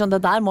jo jeg tenker sånn,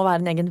 det der må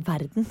være en egen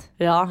verden.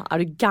 Ja,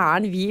 du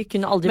gæren? Vi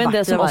kunne aldri Men vært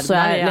det som også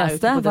jeg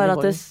leste, var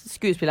at det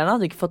skuespillerne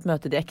hadde ikke fått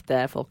møte de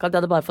ekte folka. De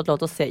hadde bare fått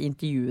lov til å se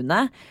intervjuene,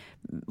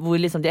 hvor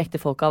liksom de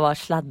ekte folka var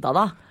sladda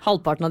da.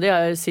 Halvparten av de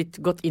har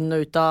gått inn og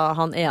ut av,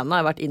 han ene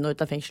har vært inn og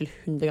ut av fengsel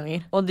 100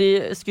 ganger. Og de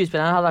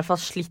skuespillerne hadde i hvert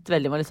fall slitt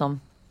veldig med å liksom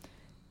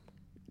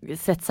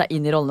sette seg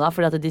inn i rollene da,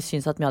 fordi at de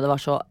synes at mye av det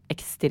var så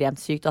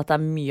ekstremt sykt, og at det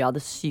er mye av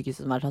det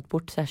sykeste som er tatt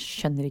bort, så jeg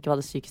skjønner ikke hva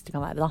det sykeste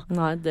kan være da.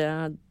 Nei, det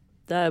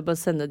er jo bare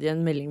å sende de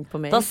en melding på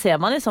mail. Da ser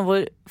man liksom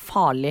hvor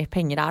farlig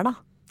penger er da.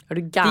 Er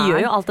du gæren? De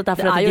gjør jo alt dette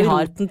for at de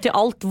har roten til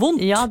alt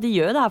vondt. Ja, de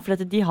gjør jo det her for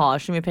at de har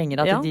så mye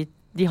penger at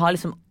de har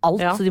liksom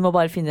alt, så de må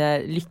bare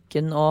finne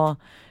lykken og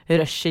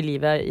rush i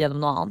livet gjennom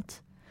noe annet.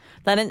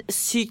 Det er en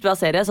sykt bra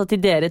serie, så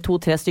til dere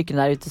 2-3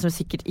 stykkene der ute som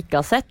sikkert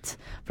ikke har sett,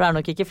 for det er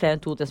nok ikke flere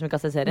enn 2-3 som ikke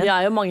har sett serien. Vi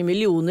er jo mange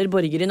millioner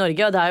borgere i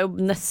Norge, og det er jo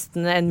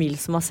nesten 1 mil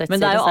som har sett serien.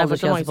 Men det er jo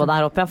aldersgrense på det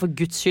her oppe, for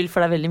Guds skyld,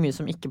 for det er veldig mye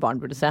som ikke barn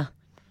burde se.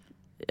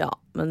 Ja,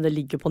 men det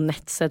ligger på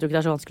nett, så jeg tror ikke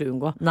det er så vanskelig å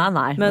unngå.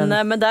 Nei.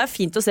 Men det er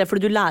fint å se,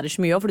 fordi du lærer så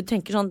mye også, for du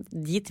tenker sånn,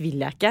 dit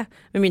vil jeg ikke.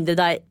 Med mindre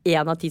det er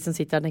 1 av 10 som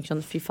sitter her og tenker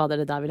sånn, fy fader,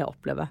 det der vil jeg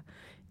oppleve.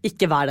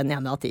 Ikke vær den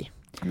 1 av 10.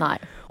 Nei.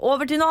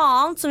 Over til noe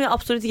annet som vi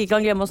absolutt ikke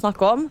kan glemme å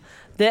snakke om.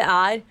 Det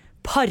er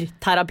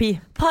parterapi.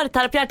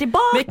 Parterapi er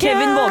tilbake! Med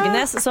Kevin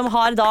Vågenes, som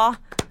har da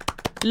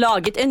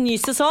laget en ny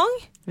sesong.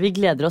 Vi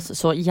gleder oss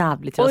så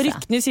jævlig til å se. Og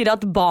ryktene sier at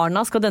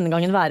barna skal denne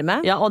gangen være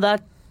med. Ja, og det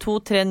er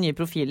 2-3 nye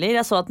profiler.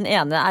 Jeg så at den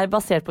ene er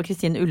basert på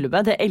Kristine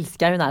Ullebø. Det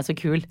elsker jeg, hun er så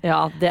kul.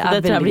 Ja, det er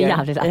tror jeg blir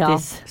jævlig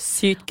lættis. Ja,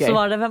 sykt gøy. Så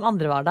var det, hvem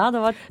andre var det?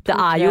 Det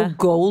er jo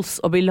goals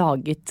å bli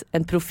laget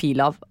en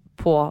profil av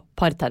på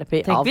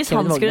parterapi. Tenk hvis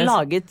han skulle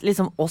laget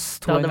liksom oss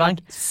to en gang.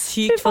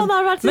 Sykt.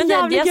 Men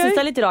jeg synes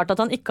det er litt rart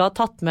at han ikke har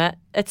tatt med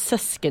et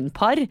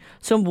søskenpar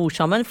som bor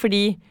sammen,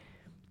 fordi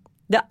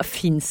det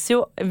finnes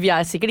jo, vi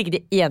er sikkert ikke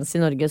de eneste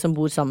i Norge som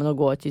bor sammen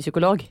og går til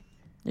psykolog.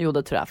 Jo,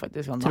 det tror jeg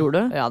faktisk. Tror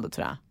du? Ja, det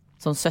tror jeg.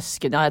 Som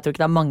søsken, ja, jeg tror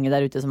ikke det er mange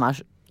der ute som er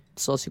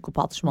så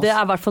psykopater som oss. Det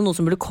er i hvert fall noe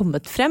som burde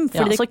kommet frem.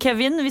 Så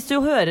Kevin, hvis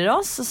du hører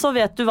oss, så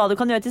vet du hva du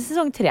kan gjøre til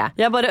sesong 3.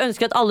 Jeg bare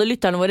ønsker at alle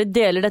lytterne våre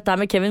deler dette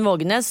med Kevin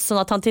Vågenes,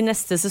 sånn at han til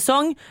neste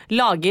sesong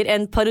lager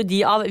en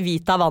parodi av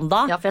Vita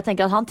Wanda. Ja, for jeg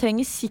tenker at han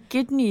trenger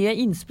sikkert nye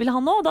innspill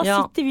han også.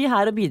 Da sitter vi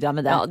her og bidrar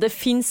med det. Ja, det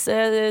finnes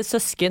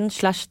søsken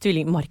 /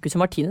 tvilling Markus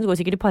og Martine. Det går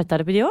sikkert i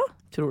parterapi de også.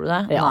 Tror du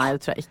det? Ja. Nei, det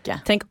tror jeg ikke.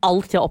 Tenk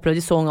alt de har opplevd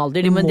i så ung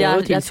alder. Men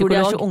jeg tror de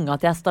er så unge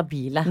at de er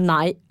stabile.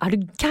 Nei, er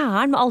du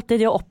gæren med alt det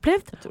de har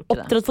opplevd?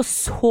 Oppdratt for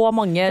så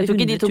mange. Jeg tror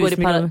ikke de to går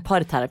i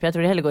parterapi. Jeg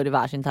tror de heller går i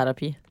hver sin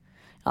terapi.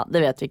 Ja,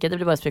 det vet vi ikke, det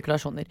blir bare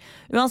spekulasjoner.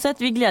 Uansett,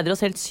 vi gleder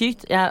oss helt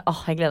sykt. Jeg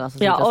gleder meg så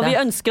sykt. Ja, og vi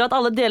ønsker at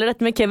alle deler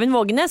dette med Kevin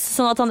Vågenes,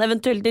 sånn at han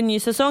eventuelt i en ny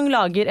sesong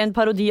lager en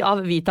parodi av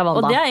Vita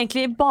Wanda. Og det er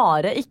egentlig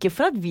bare ikke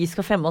for at vi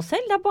skal fremme oss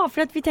selv, det er bare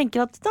for at vi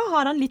tenker at da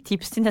har han litt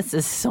tips til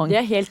neste sesong. Det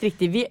er helt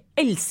riktig, vi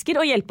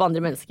elsker å hjelpe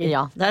andre mennesker.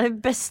 Ja, det er det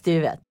beste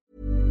vi vet.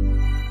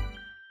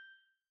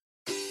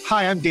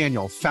 Hi, I'm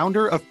Daniel,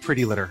 founder of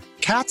Pretty Litter.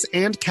 Cats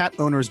and cat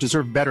owners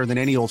deserve better than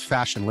any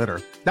old-fashioned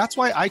litter. That's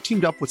why I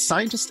teamed up with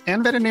scientists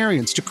and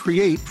veterinarians to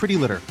create Pretty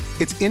Litter.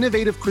 Its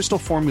innovative crystal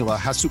formula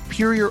has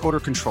superior odor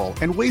control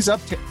and weighs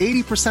up to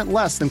 80%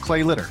 less than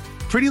clay litter.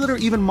 Pretty Litter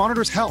even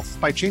monitors health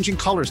by changing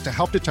colors to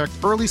help detect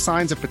early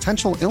signs of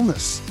potential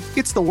illness.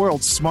 It's the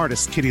world's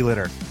smartest kitty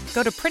litter.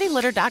 Go to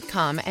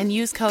prettylitter.com and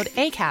use code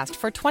ACAST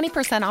for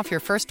 20% off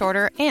your first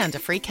order and a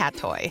free cat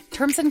toy.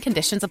 Terms and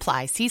conditions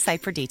apply. See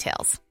site for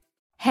details.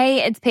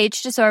 Hey, it's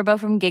Paige DeSorbo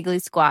from Giggly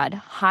Squad.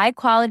 High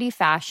quality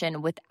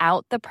fashion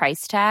without the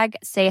price tag.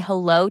 Say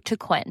hello to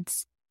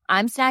Quince.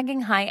 I'm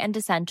snagging high-end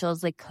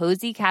essentials like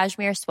cozy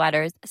cashmere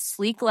sweaters,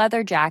 sleek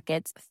leather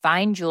jackets,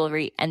 fine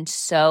jewelry, and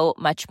so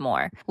much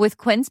more. With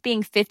Quince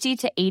being 50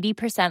 to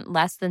 80%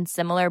 less than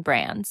similar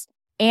brands.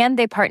 And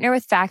they partner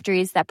with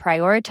factories that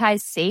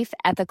prioritize safe,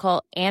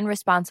 ethical, and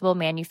responsible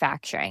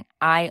manufacturing.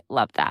 I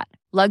love that.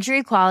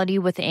 Luxury quality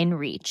within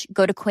reach.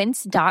 Go to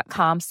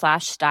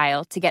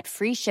quince.com/style to get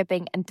free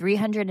shipping and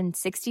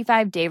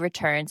 365-day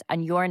returns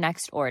on your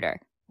next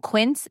order.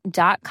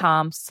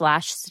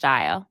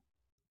 Quince.com/style.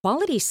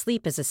 Quality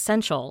sleep is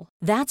essential.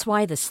 That's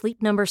why the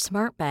Sleep Number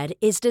Smart Bed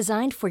is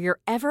designed for your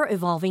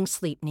ever-evolving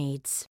sleep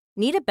needs.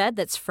 Need a bed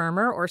that's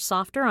firmer or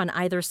softer on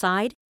either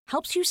side?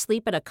 Helps you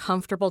sleep at a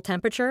comfortable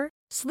temperature?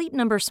 Sleep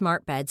Number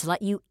Smart Beds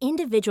let you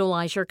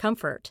individualize your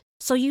comfort,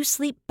 so you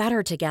sleep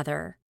better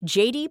together.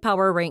 JD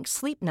Power ranks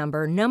Sleep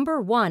Number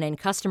 #1 in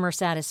customer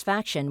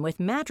satisfaction with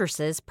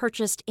mattresses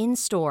purchased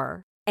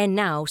in-store. And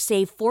now,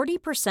 save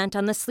 40%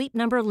 on the Sleep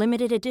Number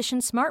Limited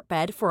Edition Smart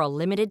Bed for a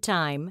limited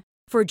time.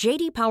 For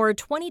JD Power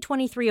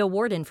 2023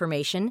 award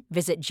information,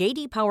 visit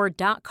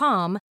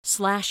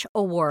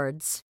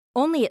jdpower.com/awards.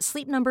 Only at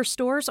Sleep Number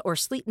stores or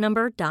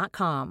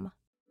sleepnumber.com.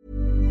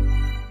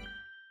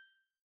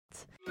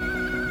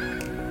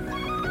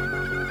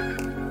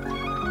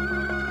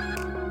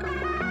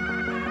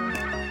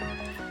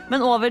 Men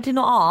over til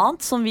noe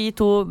annet som vi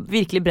to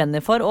virkelig brenner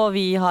for, og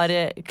vi har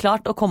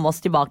klart å komme oss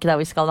tilbake der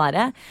vi skal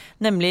være,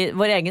 nemlig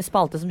vår egen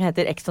spalte som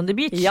heter Ex on the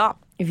Beach. Ja,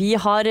 vi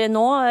har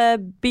nå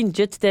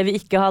binget det vi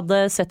ikke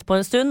hadde sett på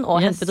en stund,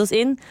 og hentet oss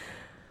inn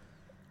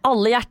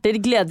alle hjerter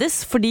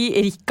gledes, fordi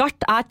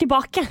Richard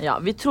tilbake. Ja,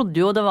 vi trodde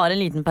jo det var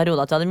en liten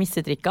periode at vi hadde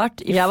mistet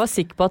Richard. Jeg var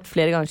sikker på at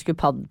flere ganger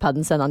skulle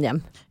padden sende han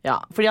hjem. Ja,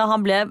 fordi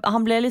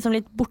han ble liksom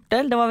litt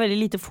borte. Det var veldig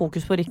lite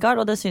fokus på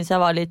Richard, og det synes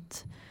jeg var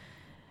litt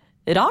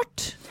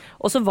rart.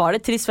 Og så var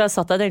det trist, for jeg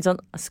satt der og tenkte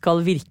sånn, skal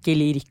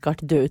virkelig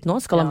Richard dø ut nå?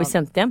 Skal han bli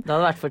sendt hjem? Det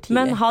hadde vært for tidlig.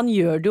 Men han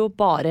gjør det jo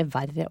bare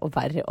verre og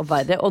verre og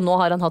verre, og nå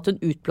har han hatt en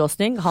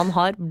utblåsning. Han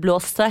har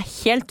blåst seg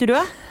helt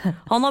rød.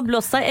 Han har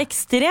blåst seg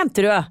ekstremt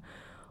rød.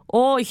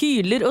 Og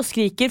hyler og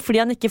skriker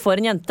fordi han ikke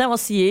får en jente, og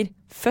sier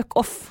fuck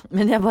off.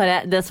 Men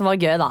det som var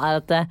gøy da,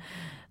 at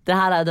det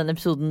her jo den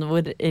episoden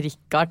hvor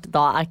Richard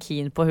da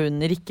keen på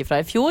hun Rikke fra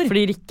i fjor.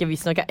 Fordi Rikke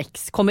visstnok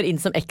kommer inn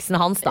som eksen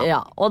hans da.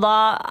 Ja, og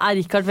da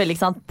Richard veldig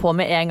på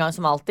med en gang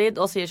som alltid,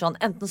 og sier sånn,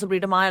 enten så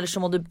blir det meg, eller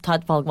så må du ta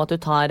et valg om at du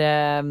tar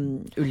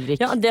Ulrik.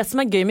 Ja, det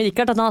som gøy med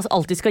Richard, at han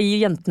alltid skal gi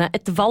jentene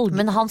et valg.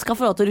 Men han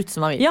skal få lov til å rutte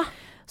som han vil. Ja.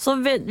 Så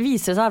viser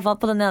det seg i hvert fall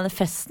på den ene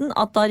festen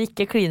at da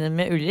Rikke kliner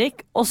med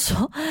Ulrik, og så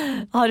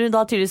har hun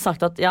da tydeligvis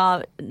sagt at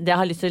ja, jeg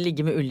har lyst til å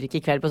ligge med Ulrik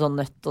i kveld på sånn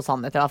nøtt og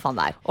sannhet, eller hva faen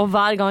det Og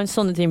hver gang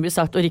sånne ting blir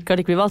sagt, og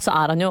Richard ikke blir valgt, så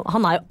han jo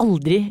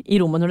aldri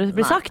i rommet når det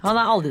blir sagt. Han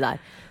aldri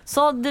der.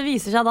 Så det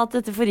viser seg da at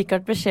dette får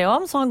Richard beskjed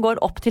om, så han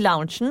går opp til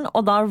loungen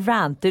og da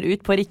ranter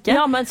ut på Rikke.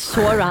 Ja, men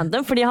så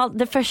random, fordi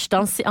det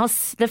første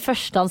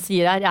han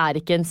sier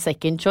jeg ikke en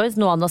second choice.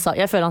 Noe han har sagt,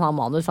 jeg føler han har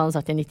manus, for han har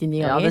sagt det 99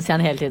 ganger. Ja, det sier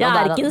han hele tiden.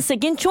 Jeg ikke en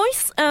second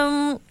choice,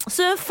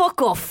 så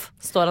fuck off,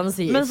 står han og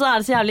sier. Men så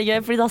det så jævlig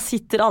gøy, fordi da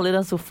sitter alle i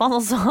den sofaen,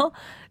 og så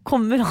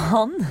kommer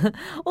han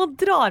og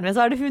drar med,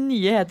 så det hun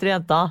nye heter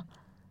jenta.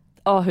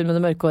 Hun med det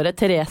mørke håret,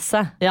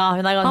 Therese. Ja,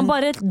 han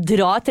bare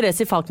drar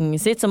Therese i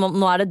fanget sitt som om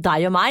nå det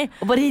deg og meg.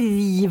 Og bare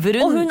river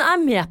hun. Og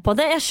hun med på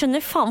det. Jeg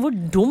skjønner faen hvor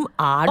dum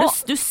du.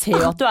 Du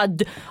ser jo at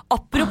du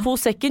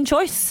apropos second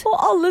choice. Og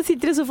alle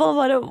sitter i sofaen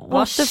og bare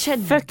hva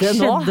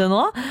skjedde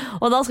nå?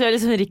 Og da skal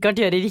liksom Richard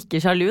gjøre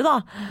Rikke sjalu da.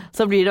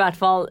 Så blir det i hvert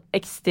fall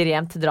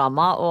ekstremt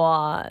drama.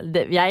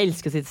 Og jeg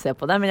elsker å sitte og se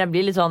på det, men jeg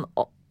blir litt sånn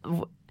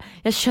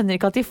jeg skjønner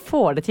ikke at de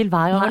får det til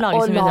hver gang å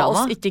lage så mye drama. Og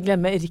la oss ikke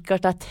glemme,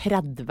 Richard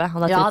 30,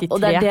 han 33. Ja,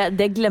 og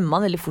det glemmer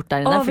han veldig fort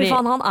der inne. Fordi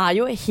han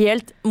jo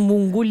helt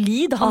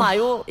mongolid. Han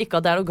jo, ikke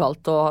at det noe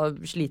galt å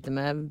slite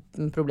med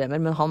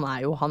problemer, men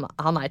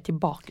han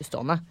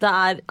tilbakestående.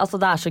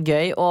 Det så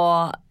gøy,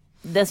 og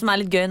det som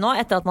litt gøy nå,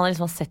 etter at man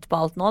liksom har sett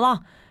på alt nå da,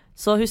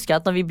 så husker jeg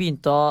at når vi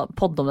begynte å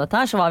podde om dette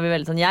her, så var vi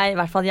veldig sånn, i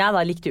hvert fall jeg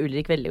da likte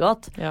Ulrik veldig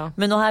godt. Ja.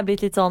 Men nå har jeg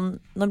blitt litt sånn,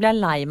 nå blir jeg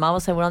lei meg av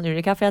å se hvordan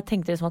Ulrik for jeg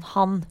tenkte liksom at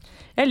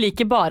jeg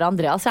liker bare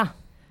Andreas,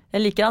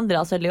 Jeg liker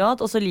Andreas veldig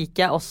godt, og så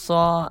liker jeg også,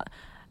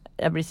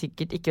 jeg blir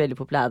sikkert ikke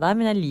veldig populær der,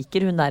 men jeg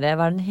liker hun der,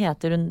 hva den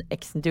heter, hun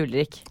eksen til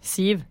Ulrik?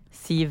 Siv.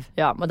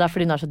 Ja, men det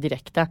fordi hun så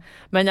direkte.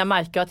 Men jeg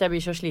merker at jeg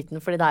blir så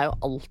sliten, fordi det jo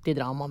alltid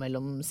drama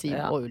mellom Siv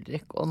og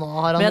Ulrik. Og nå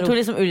har men jeg tror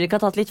liksom Ulrik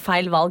har tatt litt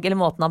feil valg, eller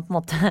måten han på en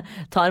måte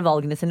tar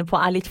valgene sine på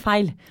litt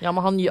feil. Ja,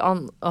 men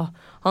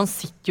han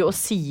sitter jo og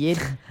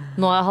sier,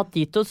 nå har jeg hatt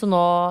Dito, så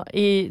nå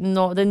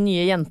den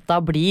nye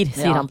jenta blir,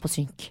 sier han på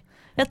synk.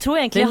 Jeg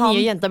tror egentlig den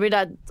nye jenta blir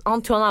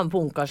han tror han med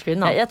på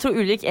ungkarskvinnen. Jeg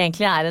tror Ulrik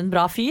egentlig en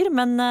bra fyr,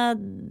 men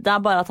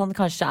det bare at han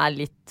kanskje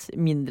litt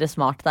mindre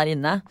smart der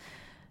inne.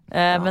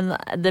 Men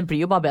det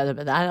blir jo bare bedre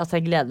med det her.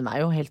 Jeg gleder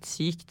meg jo helt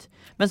sykt.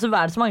 Men så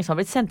det så mange som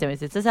har blitt sendt hjem i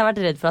siste, så jeg har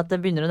vært redd for at det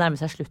begynner å nærme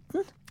seg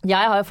slutten.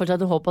 Jeg har jo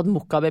fortsatt håp på at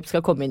Mokkabeb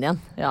skal komme inn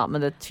igjen. Ja,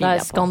 men det tviler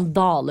jeg på. Det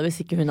skandale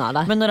hvis ikke hun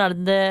der. Men når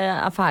det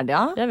ferdig,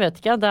 ja? Jeg vet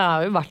ikke, det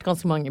har jo vært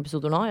ganske mange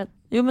episoder nå.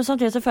 Jo, men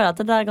samtidig så føler jeg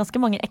at det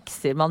ganske mange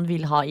ekser man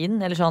vil ha inn.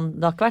 Eller sånn,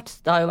 det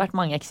har jo vært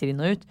mange ekser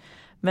inn og ut.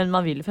 Men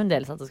man vil jo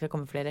fremdeles at det skal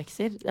komme flere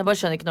ekser. Jeg bare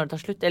skjønner ikke når det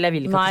tar slutt. Eller jeg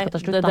vil ikke at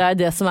det skal ta slutt. Det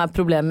det som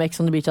problemet med Ex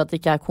on the Beach, at det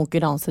ikke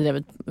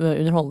konkurransedrevet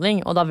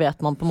underholdning. Og da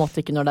vet man på en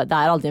måte ikke når det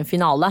aldri en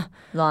finale.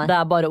 Nei. Det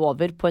bare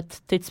over på et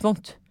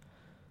tidspunkt.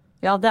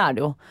 Ja, det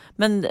det jo.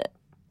 Men,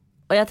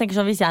 og jeg tenker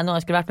sånn, hvis jeg noen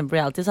gang skulle vært med på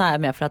reality, så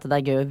jeg med for at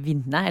det gøy å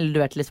vinne. Eller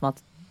du vet liksom at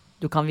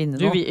du kan vinne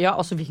noe. Ja,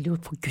 og så vil du jo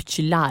for Guds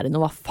skyld lære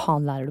noe. Hva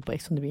faen lærer du på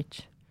Ex on the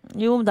Beach?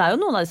 Jo, det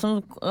jo noen av de som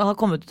har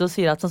kommet ut og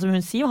sier at, sånn som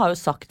hun Siv har jo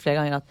sagt flere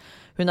ganger at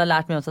hun har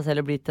lært mye om seg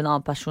selv og blitt en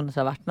annen person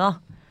som har vært med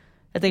da.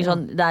 Jeg tenker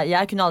sånn,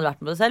 jeg kunne aldri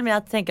vært med på det selv, men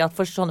jeg tenker at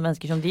for sånne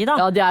mennesker som de da.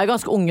 Ja, de jo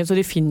ganske unge, så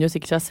de finner jo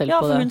sikkert seg selv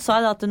på det. Ja, for hun sa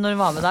at når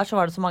hun var med der, så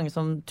var det så mange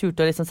som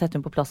turte å liksom sette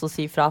hun på plass og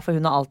si fra, for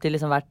hun har alltid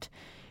liksom vært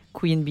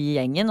Queen Bee i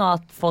gjengen,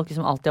 og at folk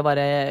liksom alltid har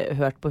bare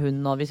hørt på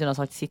hun, og hvis hun har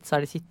sagt sitt, så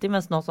har de sittet,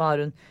 mens nå så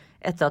har hun,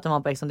 etter at hun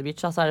var på Ex on the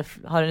Beach, så har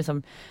hun liksom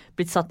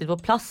blitt satt litt på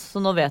plass,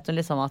 så nå vet hun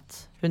liksom at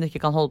hun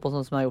ikke kan holde på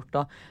sånn som hun har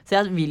gjort. Så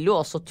jeg vil jo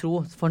også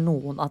tro for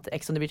noen at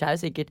Ex on the Beach jo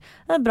sikkert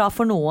bra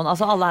for noen.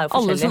 Altså alle jo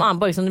forskjellige. Alle som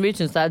med på Ex on the Beach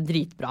synes det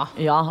dritbra.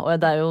 Ja,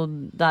 og det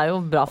jo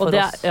bra for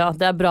oss. Ja,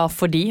 det bra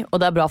for de, og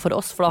det bra for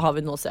oss, for da har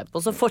vi noe å se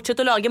på. Så fortsett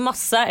å lage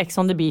masse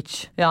Ex on the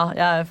Beach. Ja,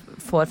 jeg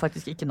får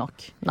faktisk ikke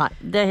nok. Nei,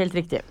 det helt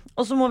riktig.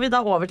 Og så må vi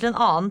da over til en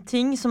annen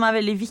ting som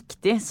veldig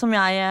viktig, som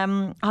jeg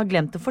har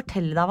glemt å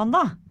fortelle deg,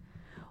 Wanda.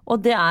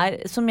 Og det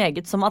så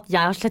meget som at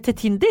jeg har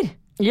slettet Tinder.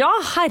 Ja,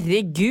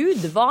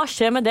 herregud, hva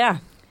skjer med det?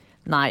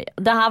 Nei,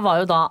 det her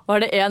var jo da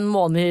Var det en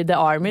måned i The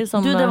Army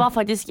som Du, det var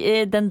faktisk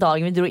den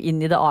dagen vi dro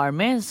inn i The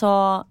Army, så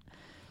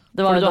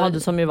Det var fordi du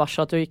hadde så mye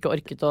varsel at du ikke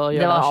orket å gjøre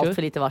det. Det var alt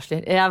for lite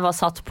varsler. Jeg var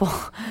satt på,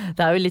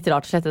 det er jo litt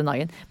rart å slette den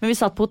dagen, men vi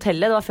satt på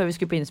hotellet, det var før vi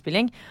skulle på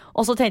innspilling,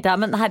 og så tenkte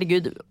jeg, men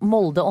herregud,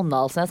 Molde,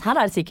 Åndalsnes, her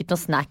er det sikkert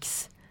noen snacks.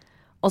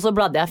 Og så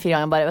bladde jeg 4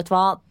 ganger bare, vet du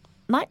hva?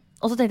 Nei.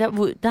 Og så tenkte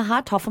jeg, det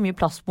her tar for mye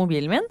plass på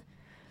mobilen min.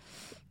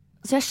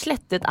 Så jeg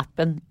slettet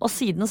appen, og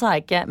siden så har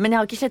jeg ikke, men jeg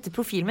har ikke slettet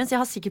profilen min, så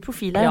jeg har sikkert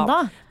profil der enda.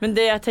 Men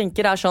det jeg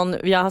tenker er sånn,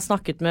 vi har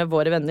snakket med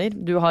våre venner,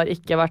 du har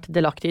ikke vært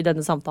delaktig i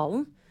denne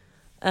samtalen,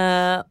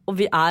 og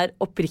vi er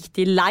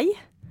oppriktig lei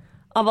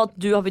av at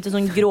du har blitt en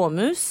sånn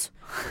gråmus.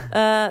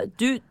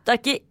 Det er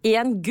ikke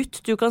en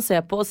gutt du kan se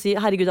på og si,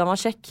 herregud, han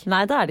var kjekk.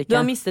 Nei, det er det ikke. Du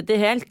har mistet det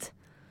helt.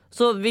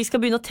 Så vi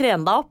skal begynne å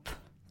trene deg opp.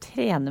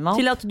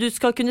 Til at du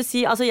skal kunne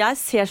si, altså jeg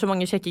ser så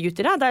mange kjekke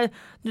gutter her.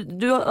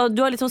 Du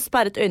har liksom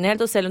sperret øynene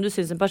helt, og selv om du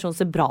synes en person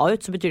ser bra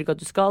ut, så betyr det ikke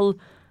at du skal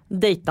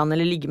date han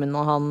eller ligge med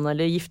han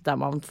eller gifte deg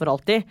med han for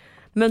alltid.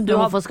 Men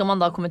hvorfor skal man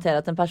da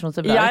kommentere at en person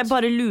ser bra ut? Jeg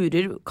bare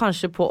lurer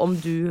kanskje på om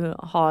du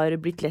har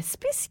blitt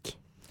lesbisk?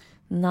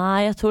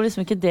 Nei, jeg tror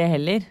liksom ikke det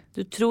heller.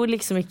 Du tror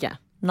liksom ikke?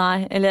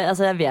 Nei, eller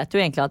altså jeg vet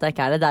jo egentlig at jeg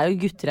ikke er det. Det er jo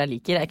gutter jeg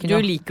liker. Du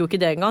liker jo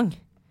ikke det engang.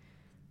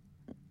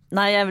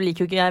 Nei, jeg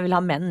liker jo ikke, jeg vil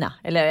ha menn, ja.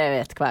 Eller jeg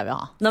vet ikke hva jeg vil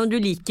ha. Nei, men du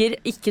liker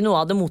ikke noe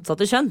av det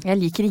motsatte kjønn.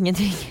 Jeg liker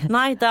ingenting.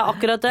 Nei, det er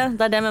akkurat det.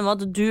 Det er det med meg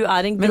at du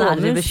er en gråmus. Men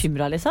er dere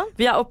bekymret, liksom?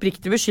 Vi er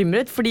oppriktig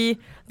bekymret, fordi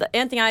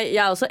en ting er,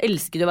 jeg også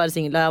elsket å være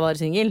single da jeg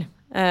var single.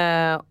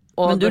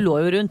 Men du lå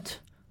jo rundt.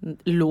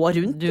 Lå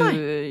rundt? Nei.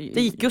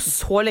 Det gikk jo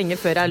så lenge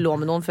før jeg lå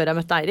med noen før jeg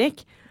møtte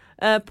Eirik.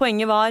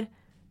 Poenget var,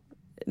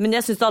 men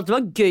jeg synes det alltid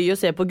var gøy å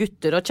se på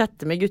gutter og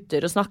chatte med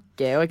gutter og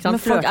snakke og, ikke sant,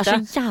 men folk er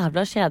så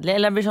jævla kjedelige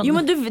eller sånn... Jo,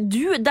 men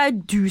det er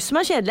du som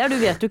er kjedelig.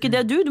 Du vet jo ikke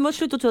det, du må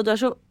slutte å tro at du er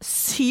så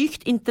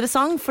sykt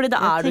interessant, fordi det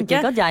er du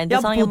ikke. Jeg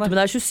har bodd med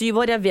deg i 27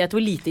 år. Jeg vet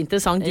hvor lite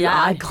interessant du er.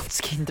 Jeg er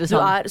ganske interessant.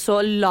 Du er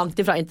så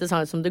langt ifra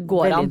interessant som det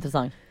går veldig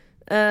interessant.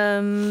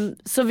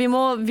 Så vi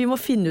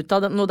må finne ut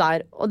av noe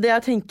der. Og det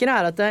jeg tenker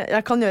er at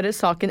jeg kan gjøre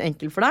saken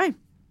enkel for deg.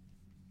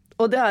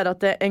 Og det er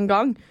at en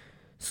gang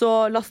så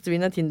laster vi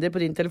ned Tinder på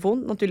din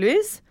telefon,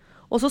 naturligvis.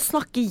 Og så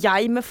snakker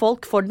jeg med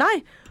folk for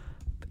deg.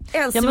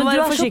 Men du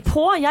er så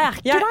på, jeg er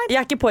ikke der. Jeg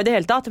er ikke på i det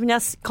hele tatt, men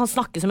jeg kan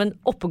snakke som en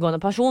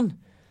oppegående person.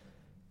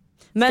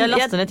 Men skal jeg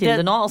laste ned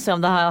Tinder nå og se om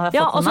det har fått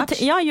en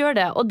match? Ja, gjør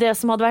det. Og det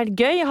som hadde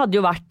vært gøy, hadde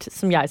jo vært,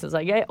 som jeg synes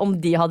er gøy, om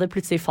de hadde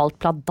plutselig falt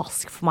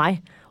pladask for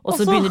meg. Og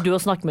så begynner du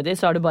å snakke med dem,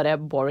 så er du bare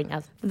boring.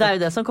 Det er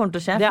jo det som kommer til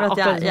å skje,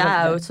 for jeg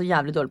er jo så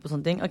jævlig dårlig på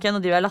sånne ting. Ok, nå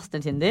driver jeg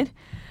laster Tinder.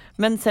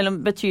 Men selv om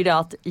betyr det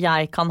at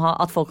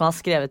at folk kan ha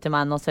skrevet til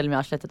meg nå selv om jeg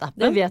har slettet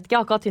appen? Jeg vet ikke, jeg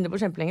har ikke hatt Tinder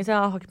på kjempelenge, så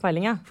jeg har ikke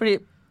peiling. Fordi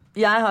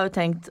jeg har jo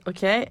tenkt,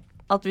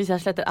 at hvis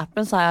jeg sletter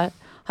appen, så har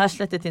jeg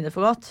slettet Tinder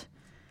for godt.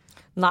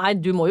 Nei,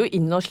 du må jo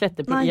inn og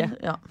slette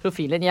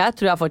profilen. Jeg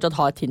tror jeg fortsatt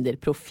har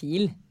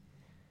Tinder-profil.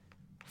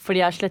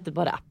 Fordi jeg slettet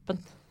bare appen.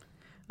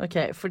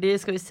 Ok, fordi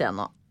skal vi se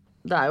nå.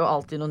 Det er jo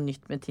alltid noe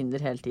nytt med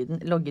Tinder hele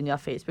tiden. Logge inn via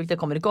Facebook. Det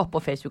kommer ikke opp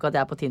på Facebook at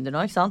jeg er på Tinder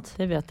nå, ikke sant?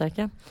 Det vet jeg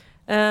ikke.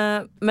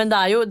 Men det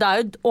er jo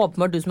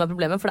åpenbart du som er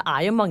problemet, for det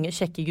er jo mange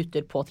kjekke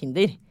gutter på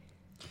Tinder.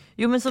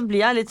 Jo, men så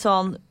blir jeg litt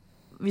sånn,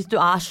 hvis du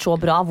er så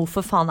bra,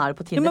 hvorfor faen er du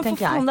på Tinder, jo,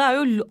 tenker jeg. Det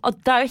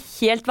er jo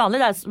helt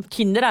vanlig.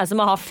 Tinder er som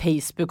å ha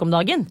Facebook om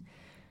dagen.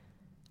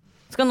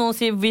 Skal noen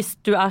si, hvis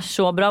du er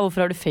så bra,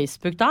 hvorfor har du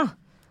Facebook da?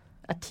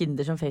 Er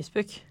Tinder som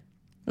Facebook?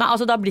 Nei,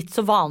 altså det har blitt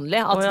så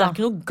vanlig at det er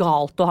ikke noe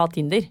galt å ha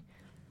Tinder.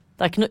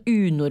 Det er ikke noe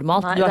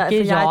unormalt. Nei, du er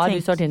ikke rar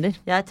hvis du har Tinder.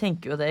 Jeg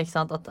tenker jo det, ikke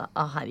sant? At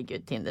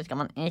herregud, Tinder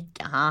skal man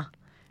ikke ha.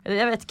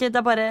 Jeg vet ikke, det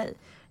er bare,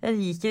 jeg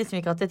liker liksom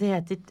ikke at det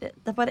heter,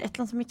 det er bare et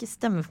eller annet som ikke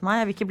stemmer for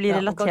meg. Jeg vil ikke bli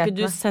relatert med. Kan ikke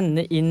du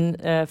sende inn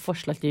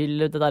forslag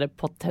til det der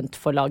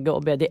patentforlaget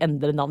og be de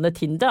endre navnet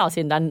Tinder,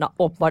 siden det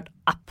er åpenbart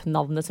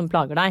app-navnet som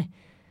plager deg?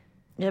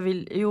 Jeg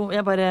vet ikke,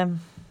 det er bare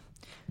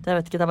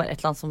et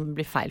eller annet som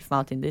blir feil for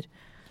meg av Tinder.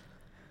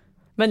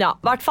 Men ja,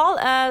 i hvert fall,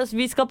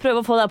 vi skal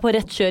prøve å få deg på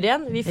rett kjør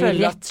igjen. Vi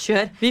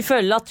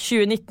føler at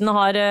 2019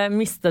 har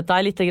mistet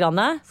deg litt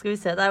grann. Skal vi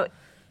se, det er jo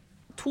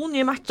 2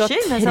 nye matcher.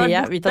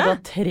 Du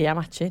har 3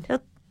 matcher.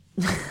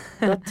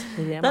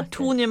 Det er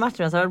 2 nye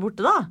matcher mens jeg har vært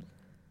borte da.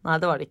 Nei,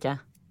 det var det ikke.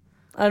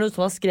 Er det noe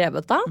som har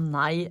skrevet da?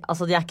 Nei,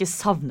 altså de er ikke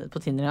savnet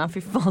på Tinder engang.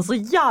 Fy faen, så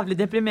jævlig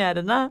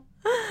deprimerende.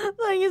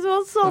 Det er ingen som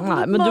har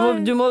savnet meg.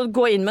 Men du må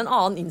gå inn med en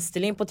annen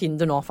innstilling på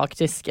Tinder nå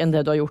faktisk enn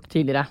det du har gjort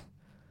tidligere.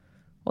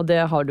 Og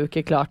det har du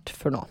ikke klart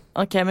før nå.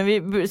 Ok, men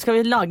skal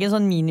vi lage en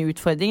sånn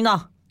mini-utfordring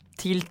da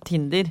til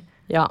Tinder?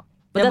 Ja.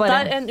 Og dette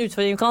er en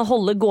utfordring vi kan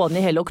holde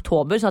gående i hele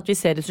oktober, så at vi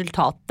ser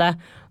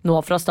resultatet nå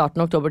fra starten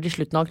av oktober til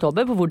slutten av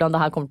oktober på hvordan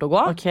det her kommer til å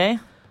gå. Okay.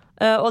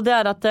 Og det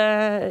er at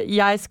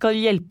jeg skal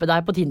hjelpe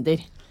deg på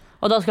Tinder.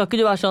 Og da skal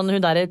ikke du være sånn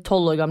hun der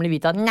 12 år gamle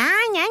Vita.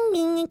 Nei,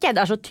 ikke.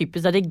 Det så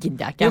typisk, det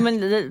gidder jeg ikke. Jo, men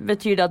det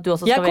betyr det at du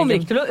også skal Jeg kommer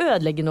ikke til å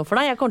ødelegge noe for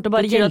deg. Jeg kommer til å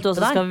bare hjelpe deg. Betyr det at du hjelpe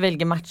også deg. skal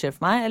velge matcher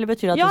for meg? Eller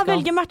betyr det at Ja, du skal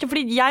velge matcher,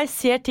 fordi jeg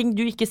ser ting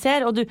du ikke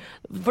ser. Og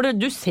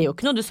du ser jo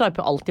ikke noe, du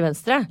sveiper alltid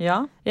venstre.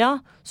 Ja.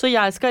 Så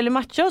jeg skal heller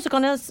matche, og så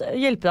kan jeg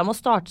hjelpe deg med å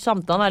starte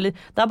samtalen. Eller,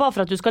 det bare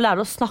for at du skal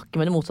lære å snakke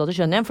med det motsatte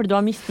kjønn igjen, fordi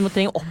du må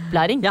trenge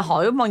opplæring. Jeg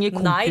har jo mange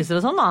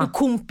kompiser og sånn, da.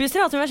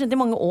 Kompiser, altså, vi har kjent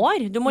i mange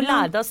år. Du må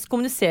lære deg å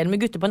kommunisere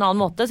med gutter på en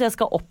annen måte, så jeg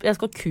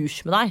skal kurs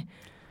med deg.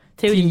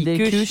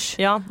 Teorikurs.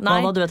 Ja,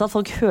 nei. Du vet at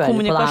folk hører på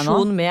deg nå.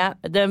 Kommunikasjon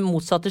med det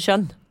motsatte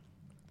kjønn.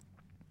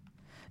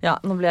 Ja,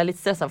 nå blir jeg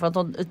litt stresset for at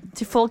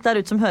til folk der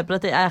ute som hører på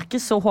dette, jeg er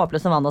ikke så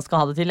håpløs som Wanda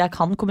skal ha det til. Jeg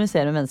kan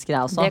kommunisere med mennesker,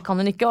 jeg også. Det kan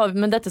hun ikke,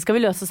 men dette skal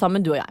vi løse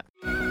sammen, du og jeg.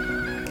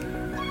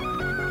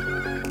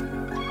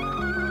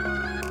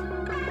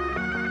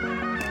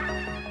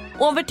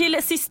 Over til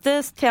siste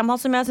tema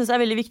som jeg synes er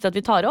veldig viktig at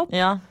vi tar opp.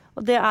 Ja.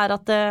 Og det er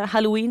at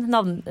Halloween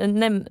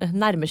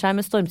nærmer seg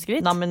med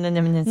stormskritt.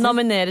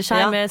 Nominerer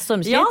seg med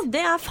stormskritt. Ja,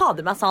 det er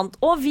fader meg sant.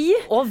 Og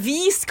vi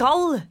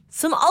skal,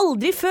 som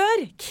aldri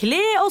før,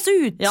 kle oss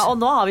ut. Ja,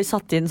 og nå har vi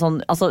satt inn sånn,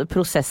 altså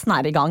prosessen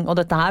er i gang, og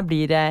dette her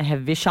blir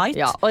heavy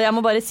shite. Ja, og jeg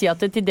må bare si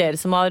at til dere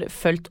som har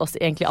fulgt oss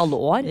egentlig alle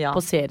år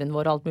på serien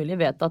vår og alt mulig,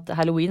 vet at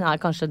Halloween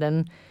er kanskje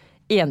den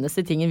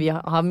eneste tingen vi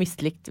har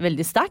mislikt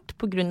veldig sterkt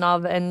på grunn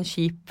av en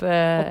kjip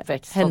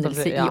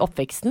hendelse i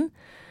oppveksten.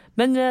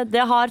 Men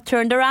det har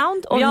turned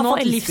around, og vi har nå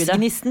fått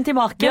livsgnisten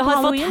tilbake. Vi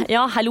har fått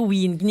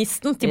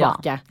Halloween-gnisten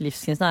tilbake. Ja,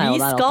 livsgnisten er jo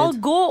vi der skal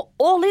alltid. gå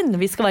all in.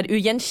 Vi skal være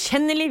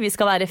ugjenkjennelig, vi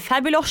skal være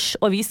fabulous,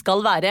 og vi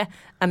skal være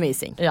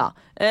amazing. Ja,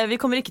 vi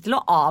kommer ikke til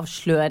å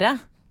avsløre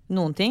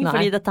noen ting,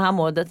 fordi dette her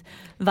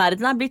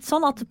verden er blitt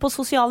sånn at på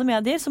sosiale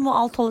medier så må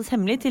alt holdes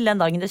hemmelig til den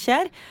dagen det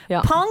skjer.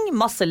 Ja. Pang,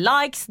 masse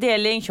likes,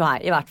 deling,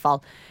 tjohei, i hvert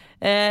fall.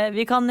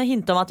 Vi kan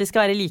hinte om at vi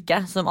skal være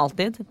like, som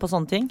alltid, på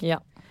sånne ting.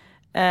 Ja.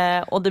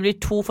 Og det blir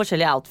 2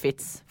 forskjellige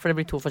outfits, for det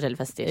blir 2 forskjellige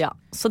fester. Ja.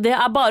 Så det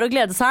er bare å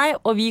glede seg,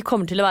 og vi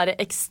kommer til å være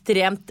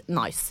ekstremt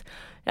nice.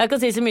 Jeg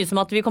kan si så mye som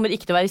at vi kommer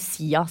ikke til å være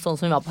Sia, sånn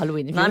som vi var på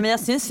Halloween i fjor. Nei, men jeg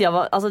synes Sia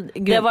var, altså,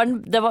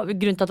 grunnen til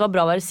at det var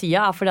bra å være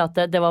Sia er fordi at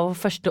det var vår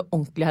første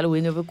ordentlige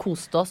Halloween hvor vi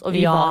koste oss, og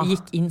vi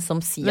gikk inn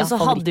som Sia. Men så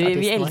hadde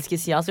vi elsker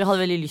Sia, så vi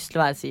hadde veldig lyst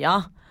til å være Sia.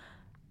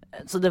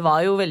 Så det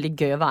var jo veldig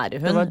gøy å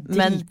være hun. Det var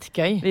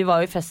dritgøy. Men vi var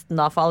jo i festen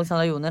da, for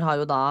Alexandra Joner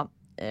har jo da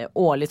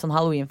årlig sånn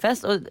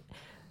Halloweenfest, og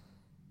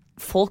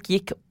folk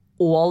gikk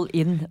all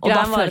in, og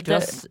da følte vi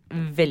oss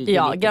veldig like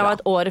bra. Greia var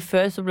at året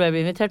før så ble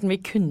vi invitert, men vi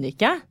kunne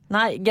ikke.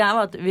 Nei, greia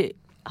var at vi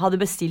hadde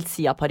bestilt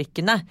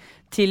Sia-parykkene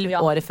til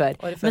året før.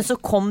 Men så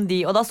kom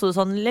de, og da stod det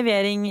sånn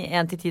levering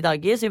 1 til 10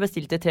 dager, så vi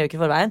bestilte 3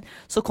 uker forveien.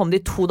 Så kom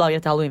de 2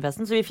 dager etter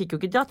Halloweenfesten, så vi fikk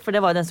jo ikke dratt, for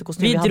det var jo den eneste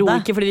kostyme vi hadde. Vi dro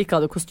ikke fordi vi ikke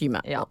hadde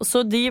kostyme. Ja.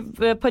 Så de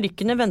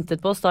parykkene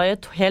ventet på oss da i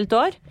et helt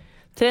år.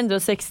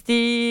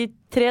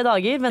 363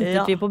 dager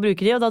ventet vi på å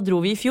bruke de, og da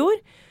dro vi i fjor.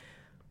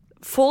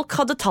 Folk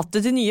hadde tatt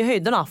det til nye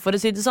høyder, da, for å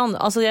si det sånn.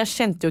 Altså, jeg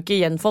kjente jo ikke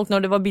igjen folk.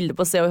 Når det var bilder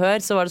på Se og Hør,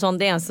 så var det sånn,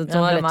 det eneste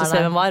som var lett å se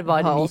hvem var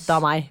Vita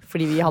og meg,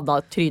 fordi vi hadde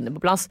trynet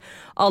på plass.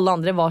 Alle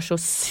andre var så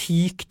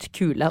sykt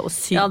kule og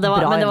sykt bra.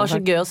 Men det var så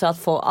gøy å se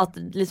at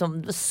liksom,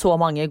 så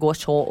mange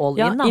går så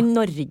all in, da. I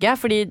Norge,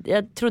 fordi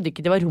jeg trodde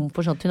ikke det var rom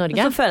for sånt i Norge.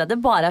 Men så føler jeg at det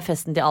bare er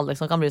festen til Alex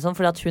som kan bli sånn,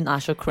 fordi at hun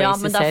er så crazy selv.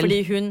 Ja, men det er fordi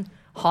hun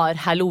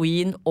har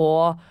Halloween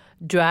og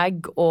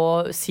drag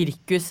og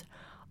sirkus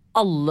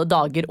alle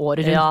dager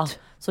året rundt.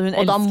 Ja. Så hun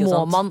og da må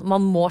sånt.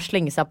 man må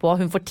slenge seg på.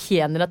 Hun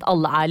fortjener at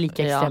alle er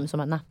like ekstreme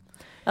som henne.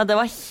 Ja, det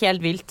var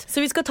helt vilt.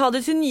 Så vi skal ta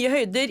det til nye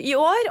høyder i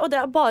år, og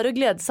det er bare å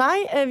glede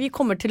seg. Vi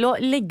kommer til å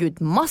legge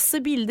ut masse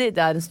bilder.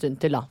 Det er en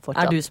stund til da,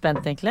 fortsatt. Er du spent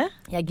egentlig?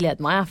 Jeg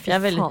gleder meg,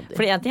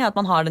 Fordi en ting er at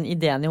man har den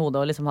ideen i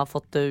hodet og liksom har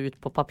fått det ut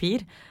på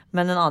papir,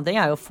 men en annen ting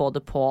er jo å få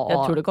det på.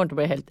 Jeg tror det kommer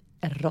til å bli helt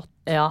rått.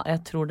 Ja,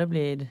 jeg tror det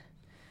blir...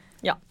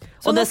 Ja.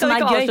 Og det som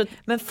er gøy,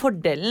 men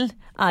fordelen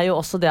er jo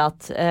også det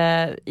at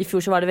i fjor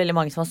så var det veldig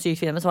mange som var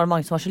sykt fine, men så var det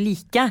mange som var så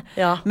like.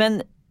 Ja.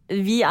 Men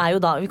vi er jo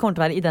da, vi kommer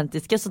til å være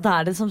identiske, så da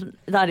er det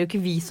jo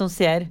ikke vi som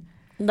ser.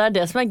 Det er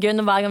det som er gøy,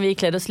 når hver gang vi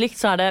kler oss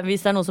likt, så er det,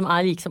 hvis det er noen som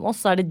er like som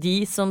oss, så er det de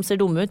som ser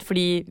dumme ut,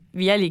 fordi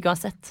vi er like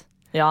uansett.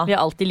 Ja. Vi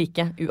er alltid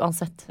like,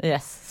 uansett.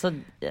 Yes, så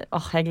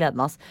jeg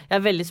gleder meg. Jeg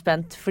er veldig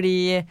spent, fordi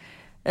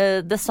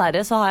dessverre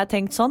så har jeg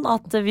tenkt sånn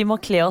at vi må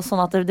kle oss sånn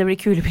at det blir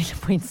kule bilder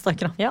på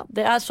Instagram. Ja,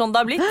 det er sånn det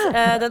har blitt.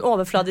 Den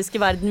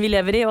overfladiske verden vi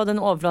lever i, og den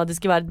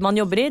overfladiske verden man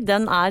jobber i,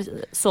 den er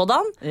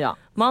sådan. Ja.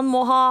 Man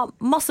må ha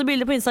masse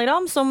bilder på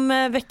Instagram som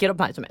vekker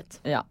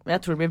oppmerksomhet. Ja,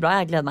 jeg tror det blir bra.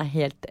 Jeg gleder meg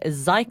helt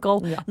psycho.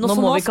 Ja. Nå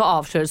må vi ikke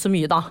avsløre så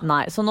mye da.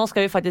 Nei, så nå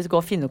skal vi faktisk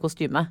gå og finne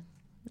kostyme.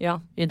 Ja.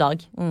 I dag.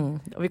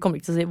 Og vi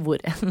kommer ikke til å si hvor.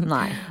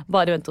 Nei.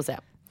 Bare vent og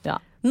se. Ja.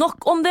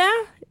 Nok om det.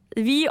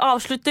 Vi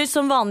avslutter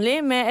som vanlig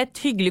med et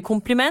hyggelig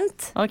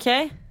kompliment. Ok.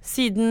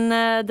 Siden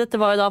dette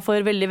var jo da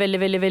for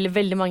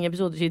veldig mange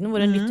episoder siden,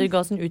 hvor en lytter ga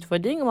oss en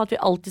utfordring om at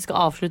vi alltid skal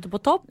avslutte på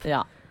topp.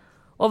 Ja.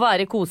 Og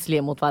være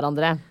koselige mot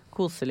hverandre.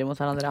 Koselig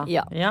mot hverandre,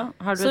 ja. Ja.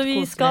 Har du så et vi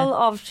koselig? skal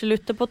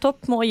avslutte på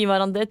topp med å gi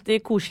hverandre et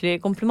koselig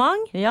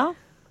kompliment. Ja.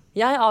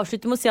 Jeg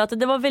avslutter med å si at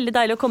det var veldig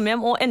deilig å komme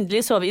hjem og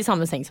endelig sove i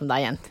samme seng som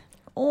deg igjen.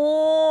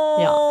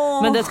 Ja.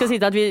 Men det skal si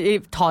at vi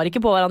tar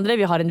ikke på hverandre.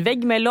 Vi har en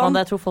vegg mellom.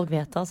 Jeg tror folk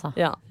vet det, altså.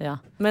 Ja.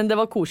 Men det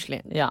var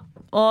koselig. Ja.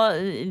 Og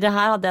det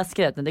her hadde jeg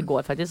skrevet ned i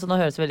går, faktisk. Så nå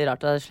høres det veldig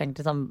rart ut at jeg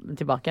slengte det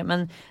tilbake.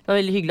 Men det var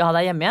veldig hyggelig å ha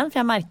deg hjemme igjen.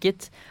 For jeg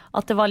merket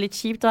at det var litt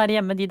kjipt å være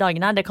hjemme de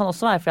dagene her. Det kan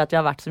også være fordi at vi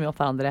har vært så mye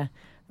opp hverandre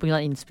på grunn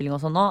av innspilling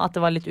og sånn nå, at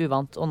det var litt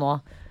uvant å nå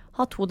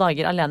ha 2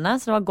 dager alene.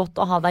 Så det var godt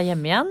å ha deg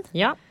hjemme igjen.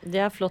 Ja,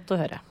 det er flott å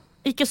høre.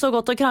 Ikke så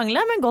godt å krangle,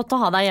 men godt å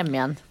ha deg hjemme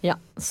igjen. Ja,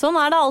 sånn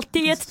er det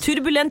alltid i et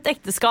turbulent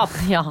ekteskap.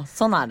 Ja,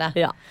 sånn er det.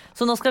 Ja.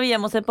 Så nå skal vi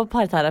hjem og se på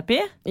parterapi.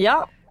 Ja,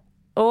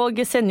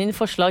 og sende inn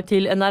forslag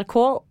til NRK,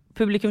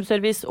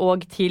 publikumsservice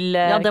og til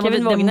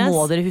Kevin Vågenes. Det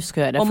må dere huske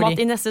å gjøre. Om at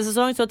i neste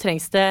sesong så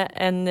trengs det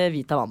en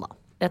hvit Amanda.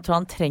 Jeg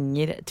tror han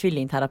trenger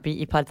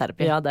tvillingterapi i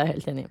parterapi. Ja, det er jeg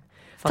helt enig i.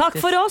 Faktisk. Takk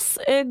for oss.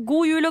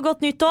 God jul og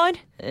godt nyttår.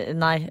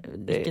 Nei,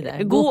 ikke det.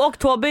 God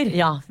oktober.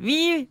 Ja,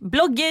 vi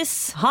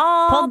blogges.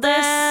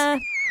 Poddes.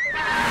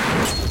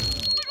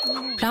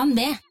 Plan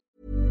B.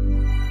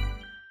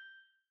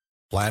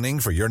 Planning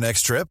for your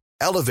next trip?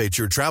 Elevate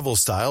your travel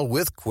style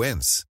with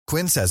Quince.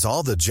 Quince has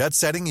all the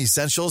jet-setting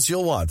essentials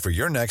you'll want for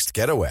your next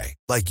getaway,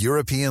 like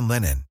European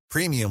linen,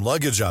 premium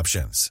luggage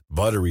options,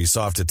 buttery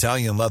soft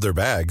Italian leather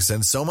bags,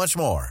 and so much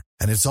more.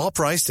 And it's all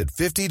priced at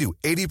 50 to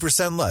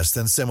 80% less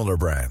than similar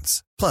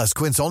brands. Plus,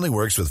 Quince only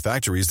works with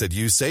factories that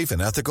use safe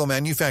and ethical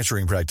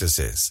manufacturing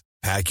practices.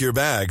 Pack your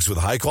bags with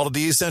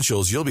high-quality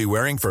essentials you'll be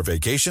wearing for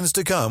vacations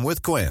to come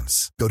with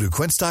Quince. Go to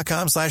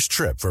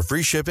quince.com/trip for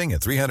free shipping and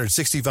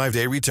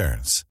 365-day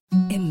returns.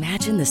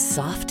 Imagine the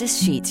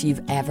softest sheets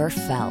you've ever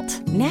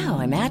felt. Now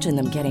imagine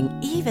them getting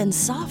even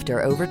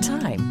softer over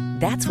time.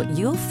 That's what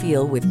you'll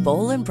feel with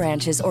Boll &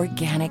 Branch's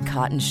organic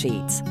cotton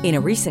sheets. In a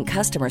recent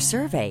customer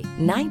survey,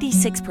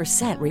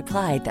 96%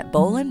 replied that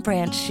Boll &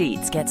 Branch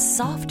sheets get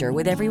softer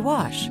with every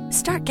wash.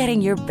 Start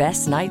getting your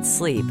best night's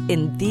sleep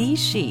in these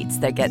sheets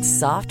that get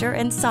softer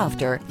and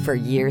softer for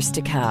years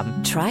to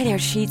come. Try their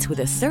sheets with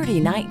a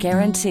 30-night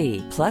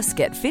guarantee. Plus,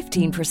 get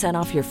 15%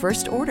 off your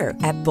first order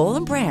at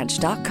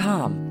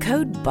bollandbranch.com.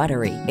 Code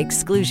BUTTERY.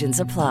 Exclusions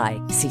apply.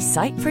 See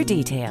site for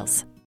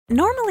details.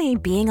 Normally,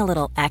 being a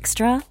little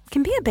extra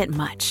can be a bit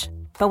much.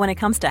 But when it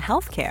comes to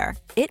healthcare,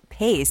 it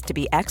pays to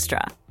be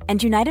extra.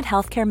 And United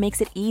Healthcare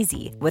makes it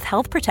easy with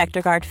Health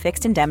Protector Guard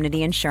fixed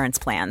indemnity insurance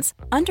plans.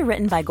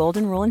 Underwritten by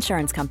Golden Rule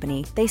Insurance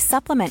Company, they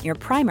supplement your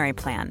primary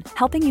plan,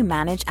 helping you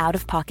manage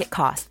out-of-pocket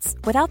costs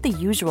without the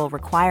usual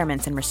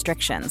requirements and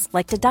restrictions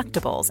like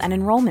deductibles and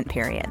enrollment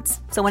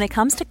periods. So when it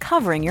comes to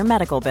covering your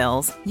medical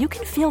bills, you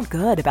can feel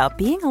good about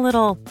being a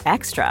little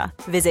extra.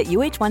 Visit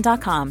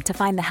uh1.com to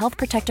find the Health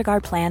Protector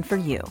Guard plan for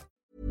you.